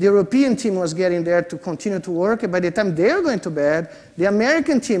bed, the European team was getting there to continue to work. And by the time they were going to bed, the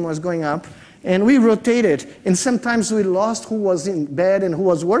American team was going up. And we rotated. And sometimes we lost who was in bed and who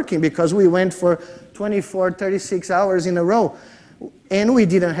was working, because we went for 24, 36 hours in a row. And we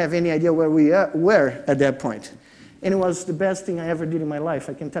didn't have any idea where we were at that point. And it was the best thing I ever did in my life.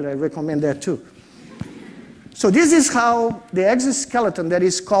 I can tell you, I recommend that too. So this is how the exoskeleton that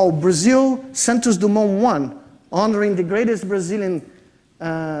is called Brazil Santos Dumont 1, honoring the greatest Brazilian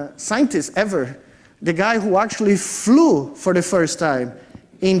scientist ever, the guy who actually flew for the first time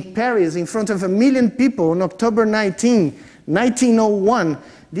in Paris in front of 1 million people on October 19, 1901.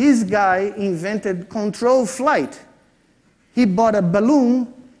 This guy invented controlled flight. He bought a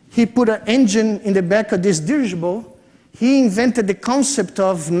balloon, he put an engine in the back of this dirigible, he invented the concept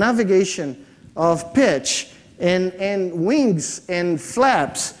of navigation, of pitch, and wings and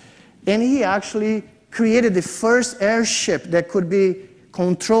flaps, and he actually created the first airship that could be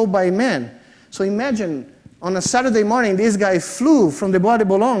controlled by man. So imagine, on a Saturday morning, this guy flew from the Bois de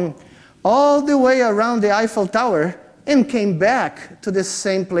Boulogne all the way around the Eiffel Tower and came back to the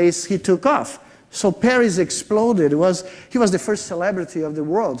same place he took off. So Paris exploded. He was the first celebrity of the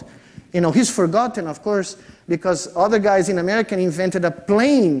world. You know, he's forgotten, of course, because other guys in America invented a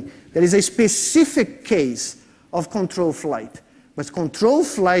plane that is a specific case of controlled flight. But controlled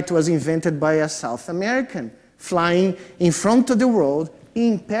flight was invented by a South American flying in front of the world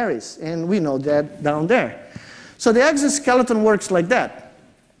in Paris, and we know that down there. So the exoskeleton works like that.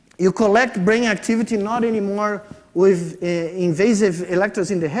 You collect brain activity not anymore with invasive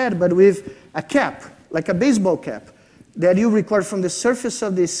electrodes in the head, but with a cap, like a baseball cap, that you record from the surface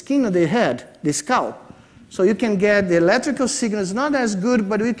of the skin of the head, the skull. So you can get the electrical signals, not as good,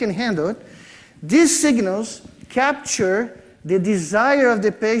 but we can handle it. These signals capture the desire of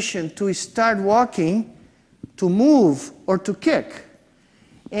the patient to start walking, to move, or to kick.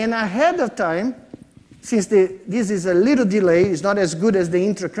 And ahead of time, since this is a little delay, it's not as good as the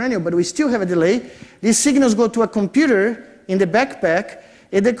intracranial, but we still have a delay, these signals go to a computer in the backpack,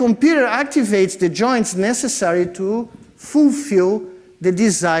 and the computer activates the joints necessary to fulfill the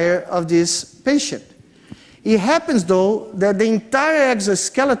desire of this patient. It happens, though, that the entire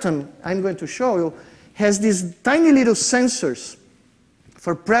exoskeleton, I'm going to show you, has these tiny little sensors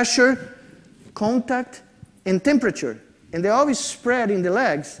for pressure, contact, and temperature. And they're always spread in the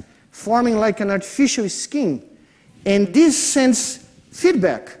legs, forming like an artificial skin. And this sends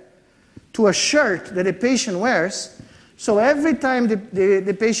feedback to a shirt that a patient wears, So every time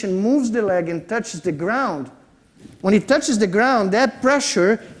the patient moves the leg and touches the ground, when it touches the ground, that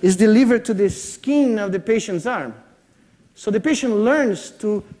pressure is delivered to the skin of the patient's arm. So the patient learns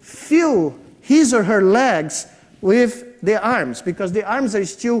to feel his or her legs with the arms, because the arms are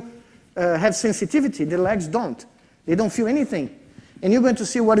still have sensitivity, the legs don't. They don't feel anything. And you're going to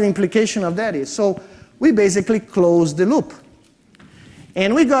see what the implication of that is. So we basically closed the loop.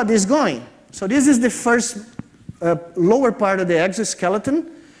 And we got this going. So this is the first lower part of the exoskeleton.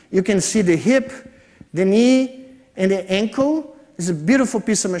 You can see the hip, the knee, and the ankle. It's a beautiful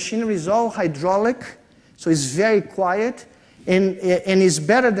piece of machinery. It's all hydraulic, so it's very quiet. And it's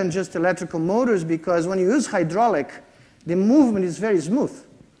better than just electrical motors, because when you use hydraulic, the movement is very smooth.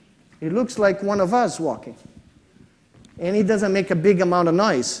 It looks like one of us walking. And it doesn't make a big amount of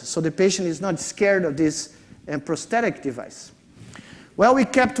noise, so the patient is not scared of this prosthetic device. Well, we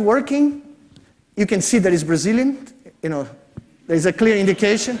kept working. You can see that it's Brazilian. You know, there's a clear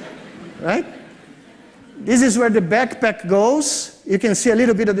indication, right? This is where the backpack goes. You can see a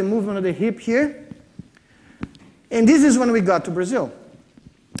little bit of the movement of the hip here. And this is when we got to Brazil.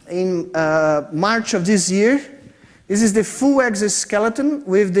 In March of this year, this is the full exoskeleton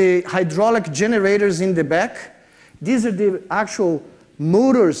with the hydraulic generators in the back. These are the actual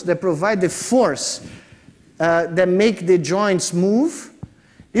motors that provide the force that make the joints move.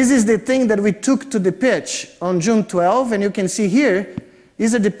 This is the thing that we took to the pitch on June 12, and you can see here,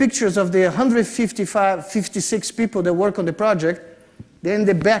 these are the pictures of the 56 people that work on the project. They're in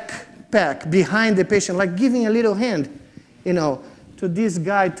the backpack behind the patient, like giving a little hand, you know, to this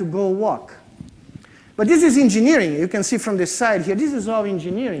guy to go walk. But this is engineering. You can see from the side here, this is all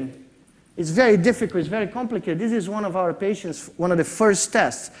engineering. It's very difficult, it's very complicated. This is one of our patients, one of the first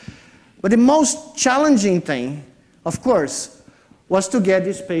tests. But the most challenging thing, of course, was to get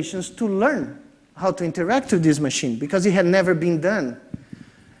these patients to learn how to interact with this machine, because it had never been done.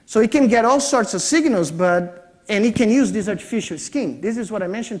 So he can get all sorts of signals, and he can use this artificial skin. This is what I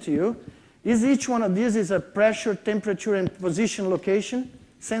mentioned to you. Each one of these is a pressure, temperature, and position location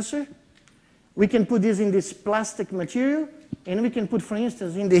sensor. We can put this in this plastic material, and we can put, for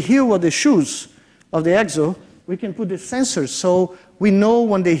instance, in the heel of the shoes of the exo, we can put the sensors, so we know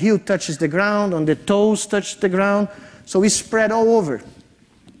when the heel touches the ground, when the toes touch the ground, so we spread all over.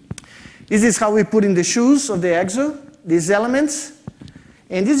 This is how we put in the shoes of the exo, these elements,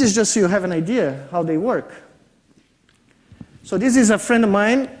 and this is just so you have an idea how they work. So this is a friend of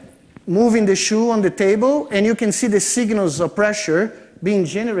mine moving the shoe on the table, and you can see the signals of pressure being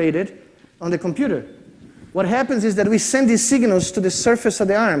generated on the computer. What happens is that we send these signals to the surface of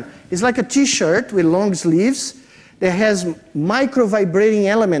the arm. It's like a t-shirt with long sleeves that has micro-vibrating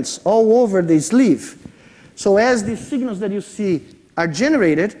elements all over the sleeve. So as the signals that you see are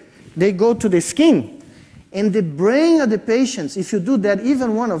generated, they go to the skin. And the brain of the patients, if you do that,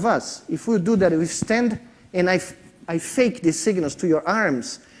 even one of us, if we do that, we stand and I fake these signals to your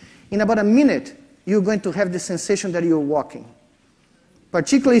arms, in about a minute, you're going to have the sensation that you're walking.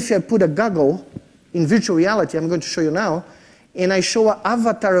 Particularly if I put a goggle in virtual reality, I'm going to show you now, and I show an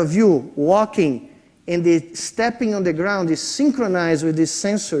avatar of you walking, and the stepping on the ground is synchronized with these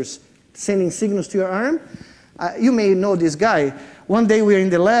sensors sending signals to your arm. You may know this guy. One day we were in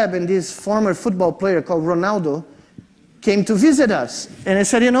the lab, and this former football player called Ronaldo came to visit us. And I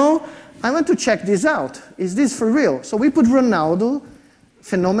said, you know, I want to check this out. Is this for real? So we put Ronaldo,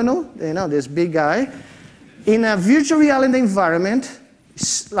 phenomenal, you know, this big guy, in a virtual reality environment,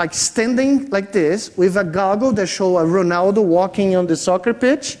 like standing like this, with a goggle that show a Ronaldo walking on the soccer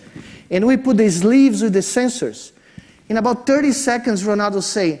pitch, and we put the sleeves with the sensors. In about 30 seconds, Ronaldo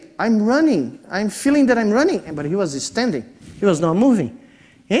say, I'm running, I'm feeling that I'm running, but he was standing, he was not moving.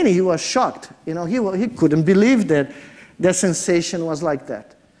 And he was shocked, you know, he couldn't believe that the sensation was like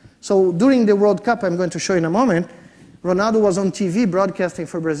that. So during the World Cup, I'm going to show you in a moment, Ronaldo was on TV broadcasting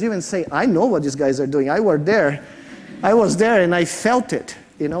for Brazil and say, I know what these guys are doing, I was there and I felt it.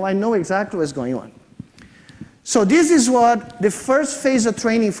 You know, I know exactly what's going on. So this is what the first phase of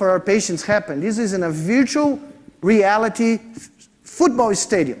training for our patients happened. This is in a virtual reality football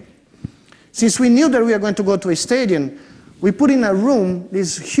stadium. Since we knew that we were going to go to a stadium, we put in a room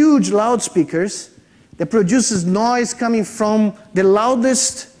these huge loudspeakers that produces noise coming from the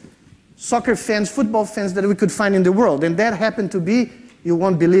loudest soccer fans, football fans that we could find in the world. And that happened to be, you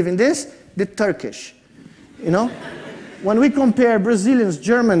won't believe in this, the Turkish. You know? When we compare Brazilians,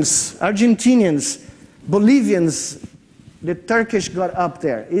 Germans, Argentinians, Bolivians, the Turkish got up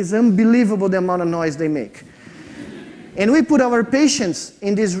there. It's unbelievable the amount of noise they make. And we put our patients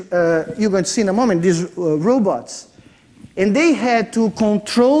in these, you're going to see in a moment, these robots. And they had to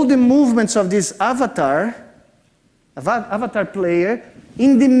control the movements of this avatar, avatar player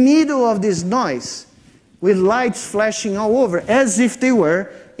in the middle of this noise with lights flashing all over as if they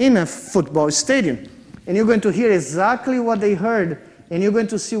were in a football stadium. And you're going to hear exactly what they heard, and you're going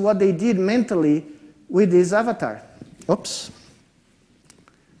to see what they did mentally with this avatar. Oops.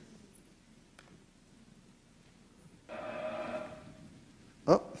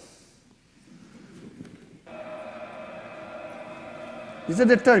 Oh. Is it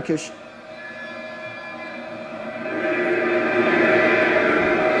the Turkish?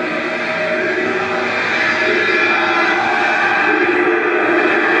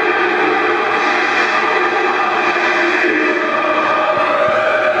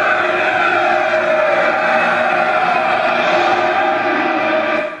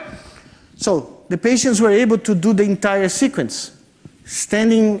 So the patients were able to do the entire sequence,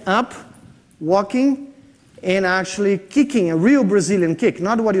 standing up, walking, and actually kicking, a real Brazilian kick,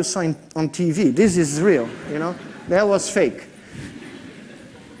 not what you saw on TV. This is real, you know. That was fake.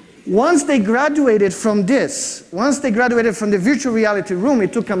 Once they graduated from this, once they graduated from the virtual reality room,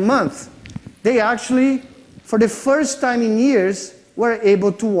 it took a month, they actually, for the first time in years, were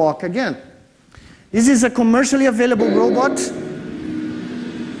able to walk again. This is a commercially available robot.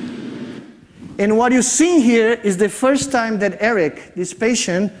 And what you see here is the first time that Eric, this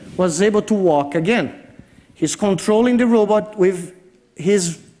patient, was able to walk again. He's controlling the robot with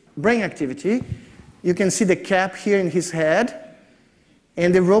his brain activity. You can see the cap here in his head,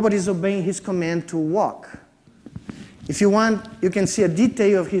 and the robot is obeying his command to walk. If you want, you can see a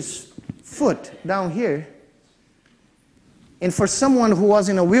detail of his foot down here. And for someone who was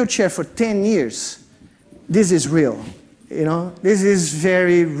in a wheelchair for 10 years, this is real. You know, this is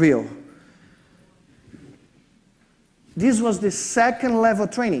very real. This was the second level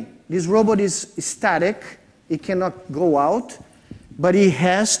training. This robot is static. It cannot go out, but it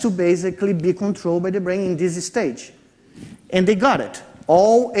has to basically be controlled by the brain in this stage. And they got it.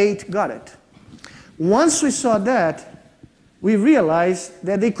 All 8 got it. Once we saw that, we realized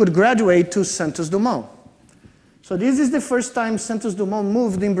that they could graduate to Santos Dumont. So this is the first time Santos Dumont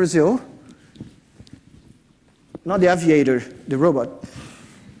moved in Brazil. Not the aviator, the robot.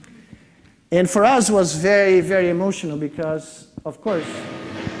 And for us, it was very, very emotional because, of course,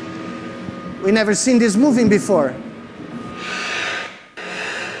 we never seen this moving before.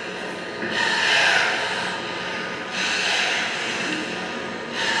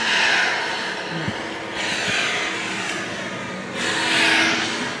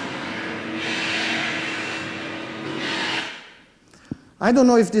 I don't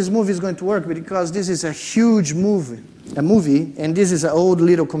know if this movie is going to work because this is a huge movie, and this is an old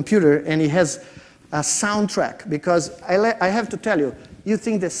little computer, and it has a soundtrack. Because I have to tell you, you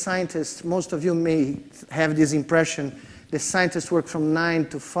think the scientists, most of you may have this impression, the scientists work from 9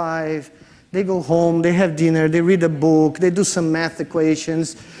 to 5, they go home, they have dinner, they read a book, they do some math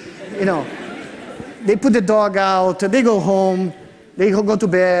equations, you know, they put the dog out, they go home, they go to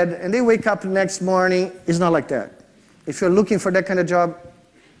bed, and they wake up the next morning. It's not like that. If you're looking for that kind of job,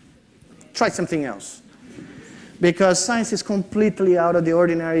 try something else. Because science is completely out of the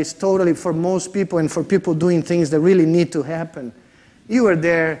ordinary. It's totally for most people and for people doing things that really need to happen. You are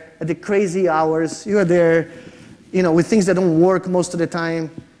there at the crazy hours. You are there, you know, with things that don't work most of the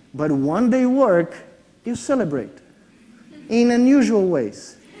time. But when they work, you celebrate in unusual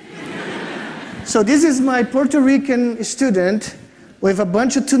ways. So this is my Puerto Rican student with a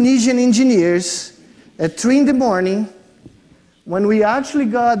bunch of Tunisian engineers at 3 in the morning, when we actually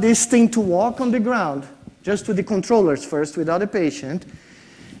got this thing to walk on the ground, just with the controllers first, without the patient.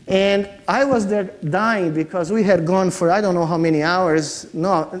 And I was there dying because we had gone for I don't know how many hours,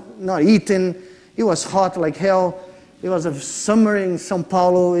 not eating. It was hot like hell. It was a summer in São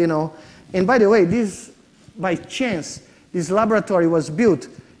Paulo, you know. And by the way, this, by chance, this laboratory was built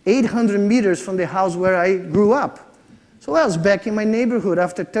 800 meters from the house where I grew up. So I was back in my neighborhood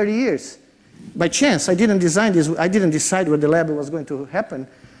after 30 years. By chance, I didn't design this. I didn't decide where the lab was going to happen.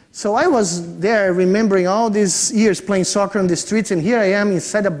 So I was there remembering all these years playing soccer on the streets, and here I am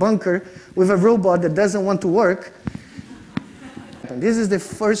inside a bunker with a robot that doesn't want to work. And this is the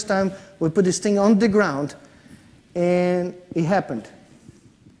first time we put this thing on the ground, and it happened.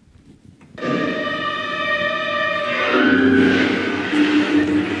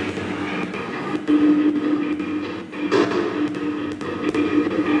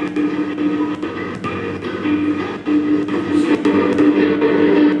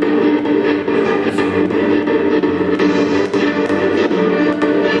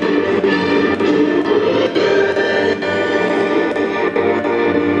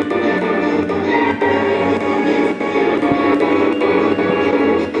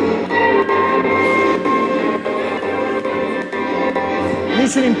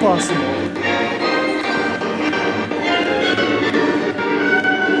 impossible.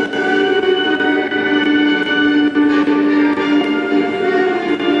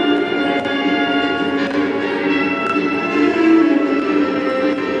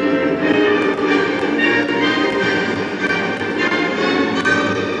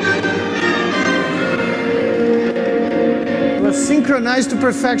 Synchronized to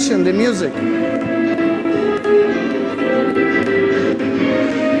perfection, the music.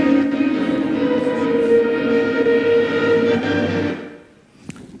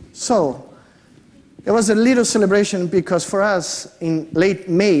 So, it was a little celebration because for us, in late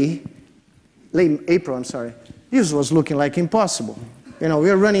April, this was looking like impossible. You know, we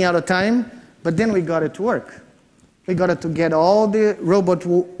were running out of time, but then we got it to work. We got it to get all the robot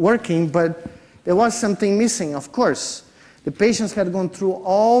working, but there was something missing, of course. The patients had gone through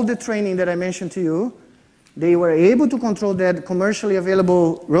all the training that I mentioned to you. They were able to control that commercially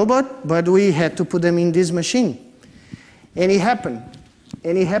available robot, but we had to put them in this machine. And it happened.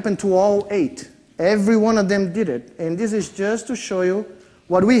 And it happened to all 8. Every one of them did it. And this is just to show you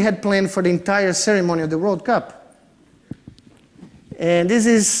what we had planned for the entire ceremony of the World Cup. And this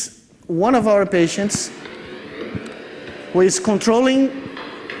is one of our patients who is controlling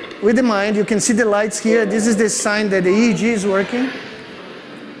with the mind. You can see the lights here. This is the sign that the EEG is working.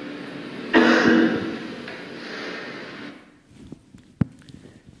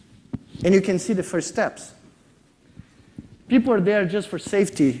 And you can see the first steps. People are there just for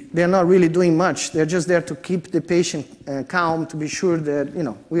safety. They're not really doing much. They're just there to keep the patient calm, to be sure that, you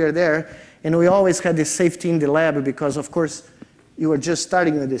know, we are there. And we always had this safety in the lab because, of course, you are just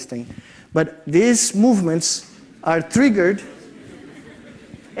starting with this thing. But these movements are triggered.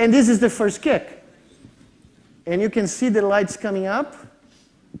 And this is the first kick. And you can see the lights coming up.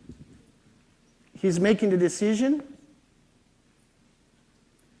 He's making the decision.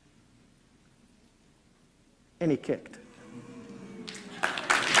 And he kicked.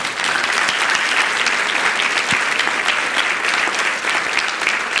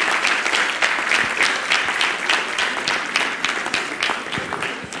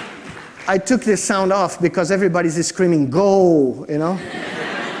 I took the sound off because everybody's screaming, "Go," you know?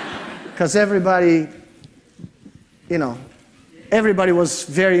 Because everybody, you know, everybody was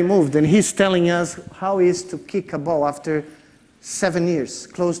very moved. And he's telling us how it is to kick a ball after 7 years,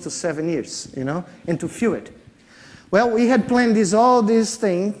 close to 7 years, you know, and to feel it. Well, we had planned all this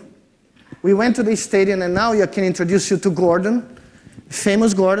thing. We went to the stadium, and now I can introduce you to Gordon,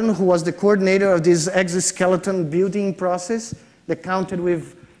 famous Gordon, who was the coordinator of this exoskeleton building process that counted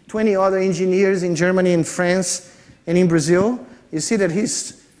with 20 other engineers in Germany, in France, and in Brazil. You see that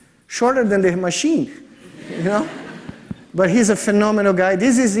he's shorter than the machine, you know? But he's a phenomenal guy.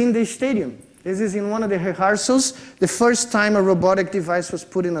 This is in the stadium. This is in one of the rehearsals, the first time a robotic device was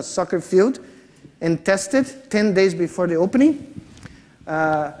put in a soccer field and tested 10 days before the opening.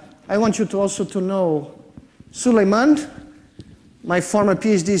 I want you to also to know Suleiman, my former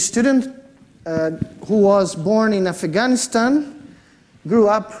PhD student, who was born in Afghanistan, grew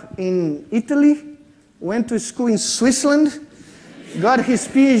up in Italy, went to school in Switzerland, got his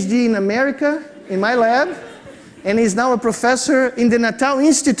PhD in America, in my lab, and is now a professor in the Natal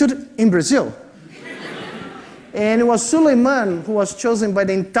Institute in Brazil. And it was Suleiman who was chosen by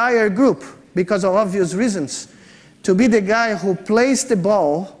the entire group, because of obvious reasons, to be the guy who placed the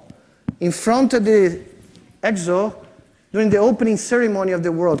ball in front of the exo during the opening ceremony of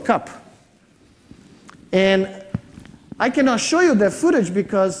the World Cup. And I cannot show you the footage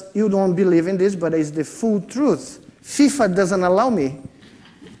because you don't believe in this, but it's the full truth. FIFA doesn't allow me.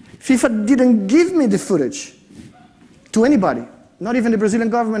 FIFA didn't give me the footage to anybody. Not even the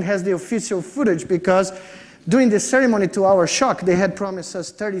Brazilian government has the official footage because during the ceremony, to our shock, they had promised us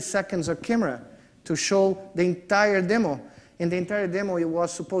 30 seconds of camera to show the entire demo. And the entire demo, it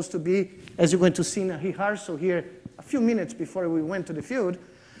was supposed to be, as you're going to see in a rehearsal here, a few minutes before we went to the field.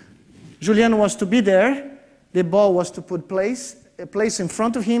 Juliano was to be there. The ball was to put a place in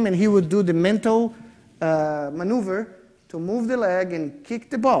front of him, and he would do the mental maneuver to move the leg and kick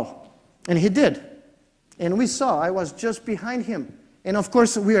the ball. And he did. And we saw, I was just behind him. And of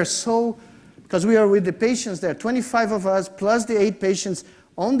course, we are so, because we are with the patients there, 25 of us, plus the 8 patients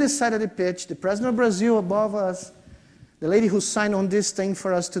on this side of the pitch, the president of Brazil above us, the lady who signed on this thing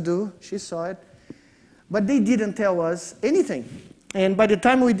for us to do, she saw it. But they didn't tell us anything. And by the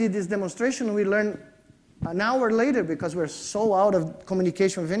time we did this demonstration, we learned an hour later, because we're so out of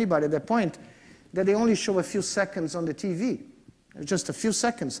communication with anybody at that point, that they only show a few seconds on the TV. Just a few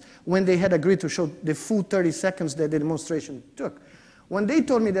seconds, when they had agreed to show the full 30 seconds that the demonstration took. When they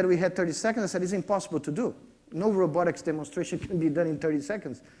told me that we had 30 seconds, I said, it's impossible to do. no robotics demonstration can be done in 30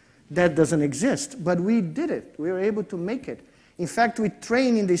 seconds. That doesn't exist, but we did it. We were able to make it. In fact, we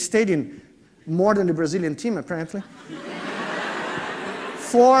trained in the stadium more than the Brazilian team, apparently,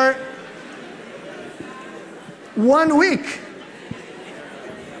 for 1 week.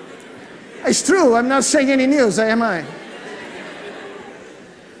 It's true, I'm not saying any news, am I?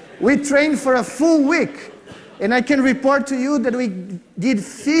 We trained for a full week, and I can report to you that we did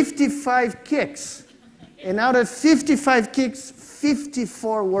 55 kicks. And out of 55 kicks,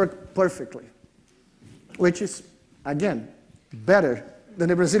 54 worked perfectly, which is, again, better than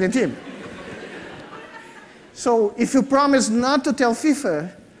the Brazilian team. So if you promise not to tell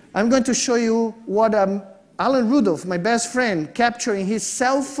FIFA, I'm going to show you what Alan Rudolph, my best friend, captured in his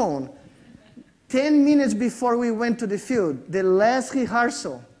cell phone 10 minutes before we went to the field, the last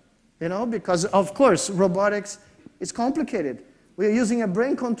rehearsal, you know, because of course robotics is complicated. We're using a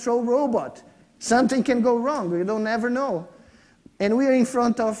brain control robot. Something can go wrong, we don't ever know. And we are in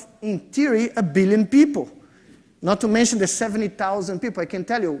front of, in theory, 1 billion people. Not to mention the 70,000 people. I can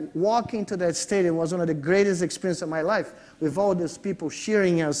tell you, walking to that stadium was one of the greatest experiences of my life, with all these people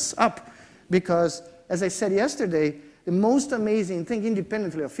cheering us up. Because, as I said yesterday, the most amazing thing,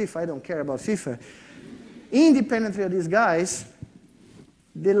 independently of FIFA, I don't care about FIFA, independently of these guys,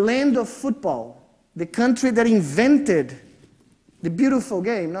 the land of football, the country that invented the beautiful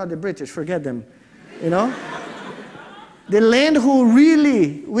game, not the British, forget them, you know? The land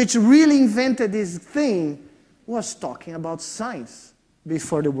which really invented this thing was talking about science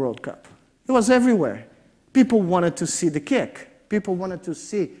before the World Cup. It was everywhere. People wanted to see the kick. People wanted to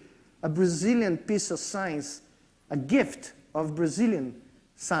see a Brazilian piece of science, a gift of Brazilian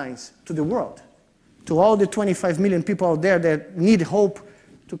science to the world, to all the 25 million people out there that need hope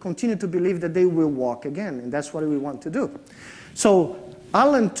to continue to believe that they will walk again, and that's what we want to do. So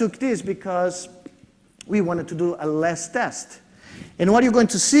Alan took this because we wanted to do a last test. And what you're going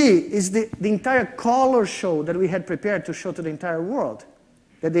to see is the entire color show that we had prepared to show to the entire world,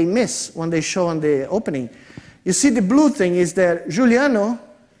 that they miss when they show on the opening. You see the blue thing is that Juliano,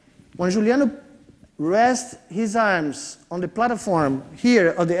 when Juliano rests his arms on the platform here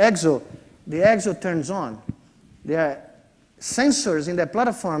of the exo turns on. There are sensors in that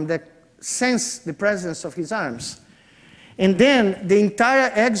platform that sense the presence of his arms. And then the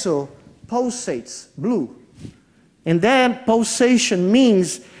entire exo pulsates blue. And that pulsation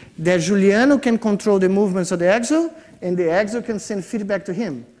means that Juliano can control the movements of the exo, and the exo can send feedback to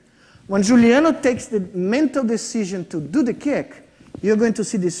him. When Juliano takes the mental decision to do the kick, you're going to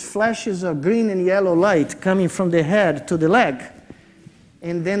see these flashes of green and yellow light coming from the head to the leg.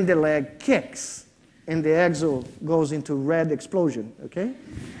 And then the leg kicks, and the exo goes into red explosion, okay?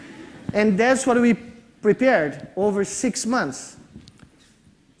 And that's what we prepared over 6 months.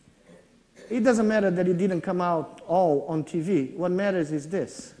 It doesn't matter that it didn't come out all on TV. What matters is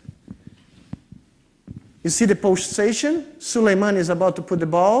this. You see the pulsation? Suleiman is about to put the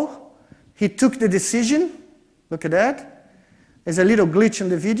ball. He took the decision. Look at that. There's a little glitch in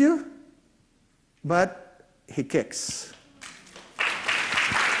the video, but he kicks.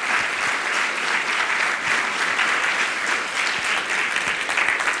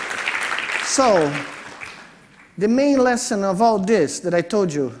 So, the main lesson of all this that I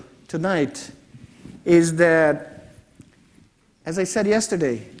told you tonight is that, as I said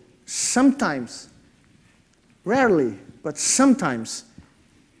yesterday, sometimes, rarely, but sometimes,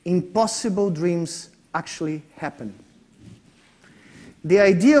 impossible dreams actually happen. The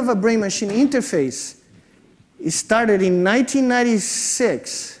idea of a brain-machine interface started in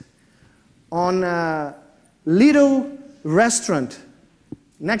 1996 on a little restaurant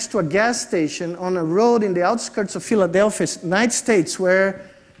next to a gas station on a road in the outskirts of Philadelphia, United States, where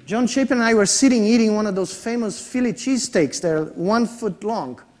John Chapin and I were sitting eating one of those famous Philly cheesesteaks that are 1 foot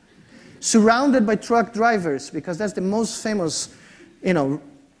long, surrounded by truck drivers, because that's the most famous, you know,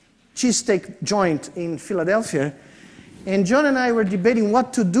 cheesesteak joint in Philadelphia. And John and I were debating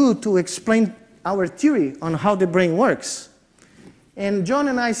what to do to explain our theory on how the brain works. And John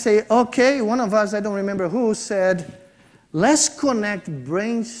and I say, okay, one of us, I don't remember who, said, let's connect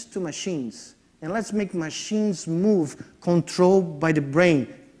brains to machines, and let's make machines move controlled by the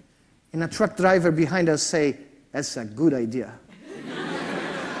brain. And a truck driver behind us say, that's a good idea.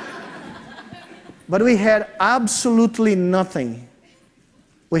 But we had absolutely nothing.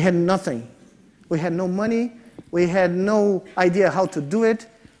 We had nothing. We had no money. We had no idea how to do it.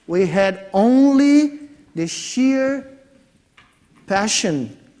 We had only the sheer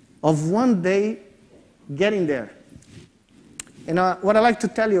passion of one day getting there. And what I like to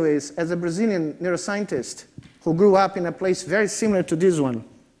tell you is, as a Brazilian neuroscientist who grew up in a place very similar to this one,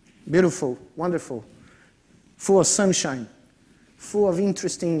 beautiful, wonderful, full of sunshine, full of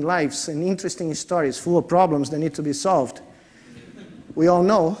interesting lives and interesting stories, full of problems that need to be solved. We all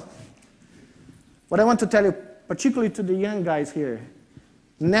know. What I want to tell you, particularly to the young guys here,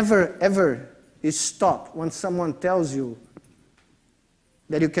 never ever stop when someone tells you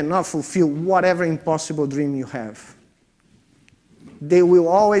that you cannot fulfill whatever impossible dream you have. They will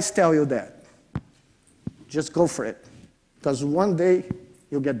always tell you that. Just go for it, because one day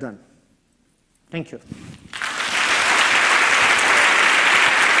you'll get done. Thank you.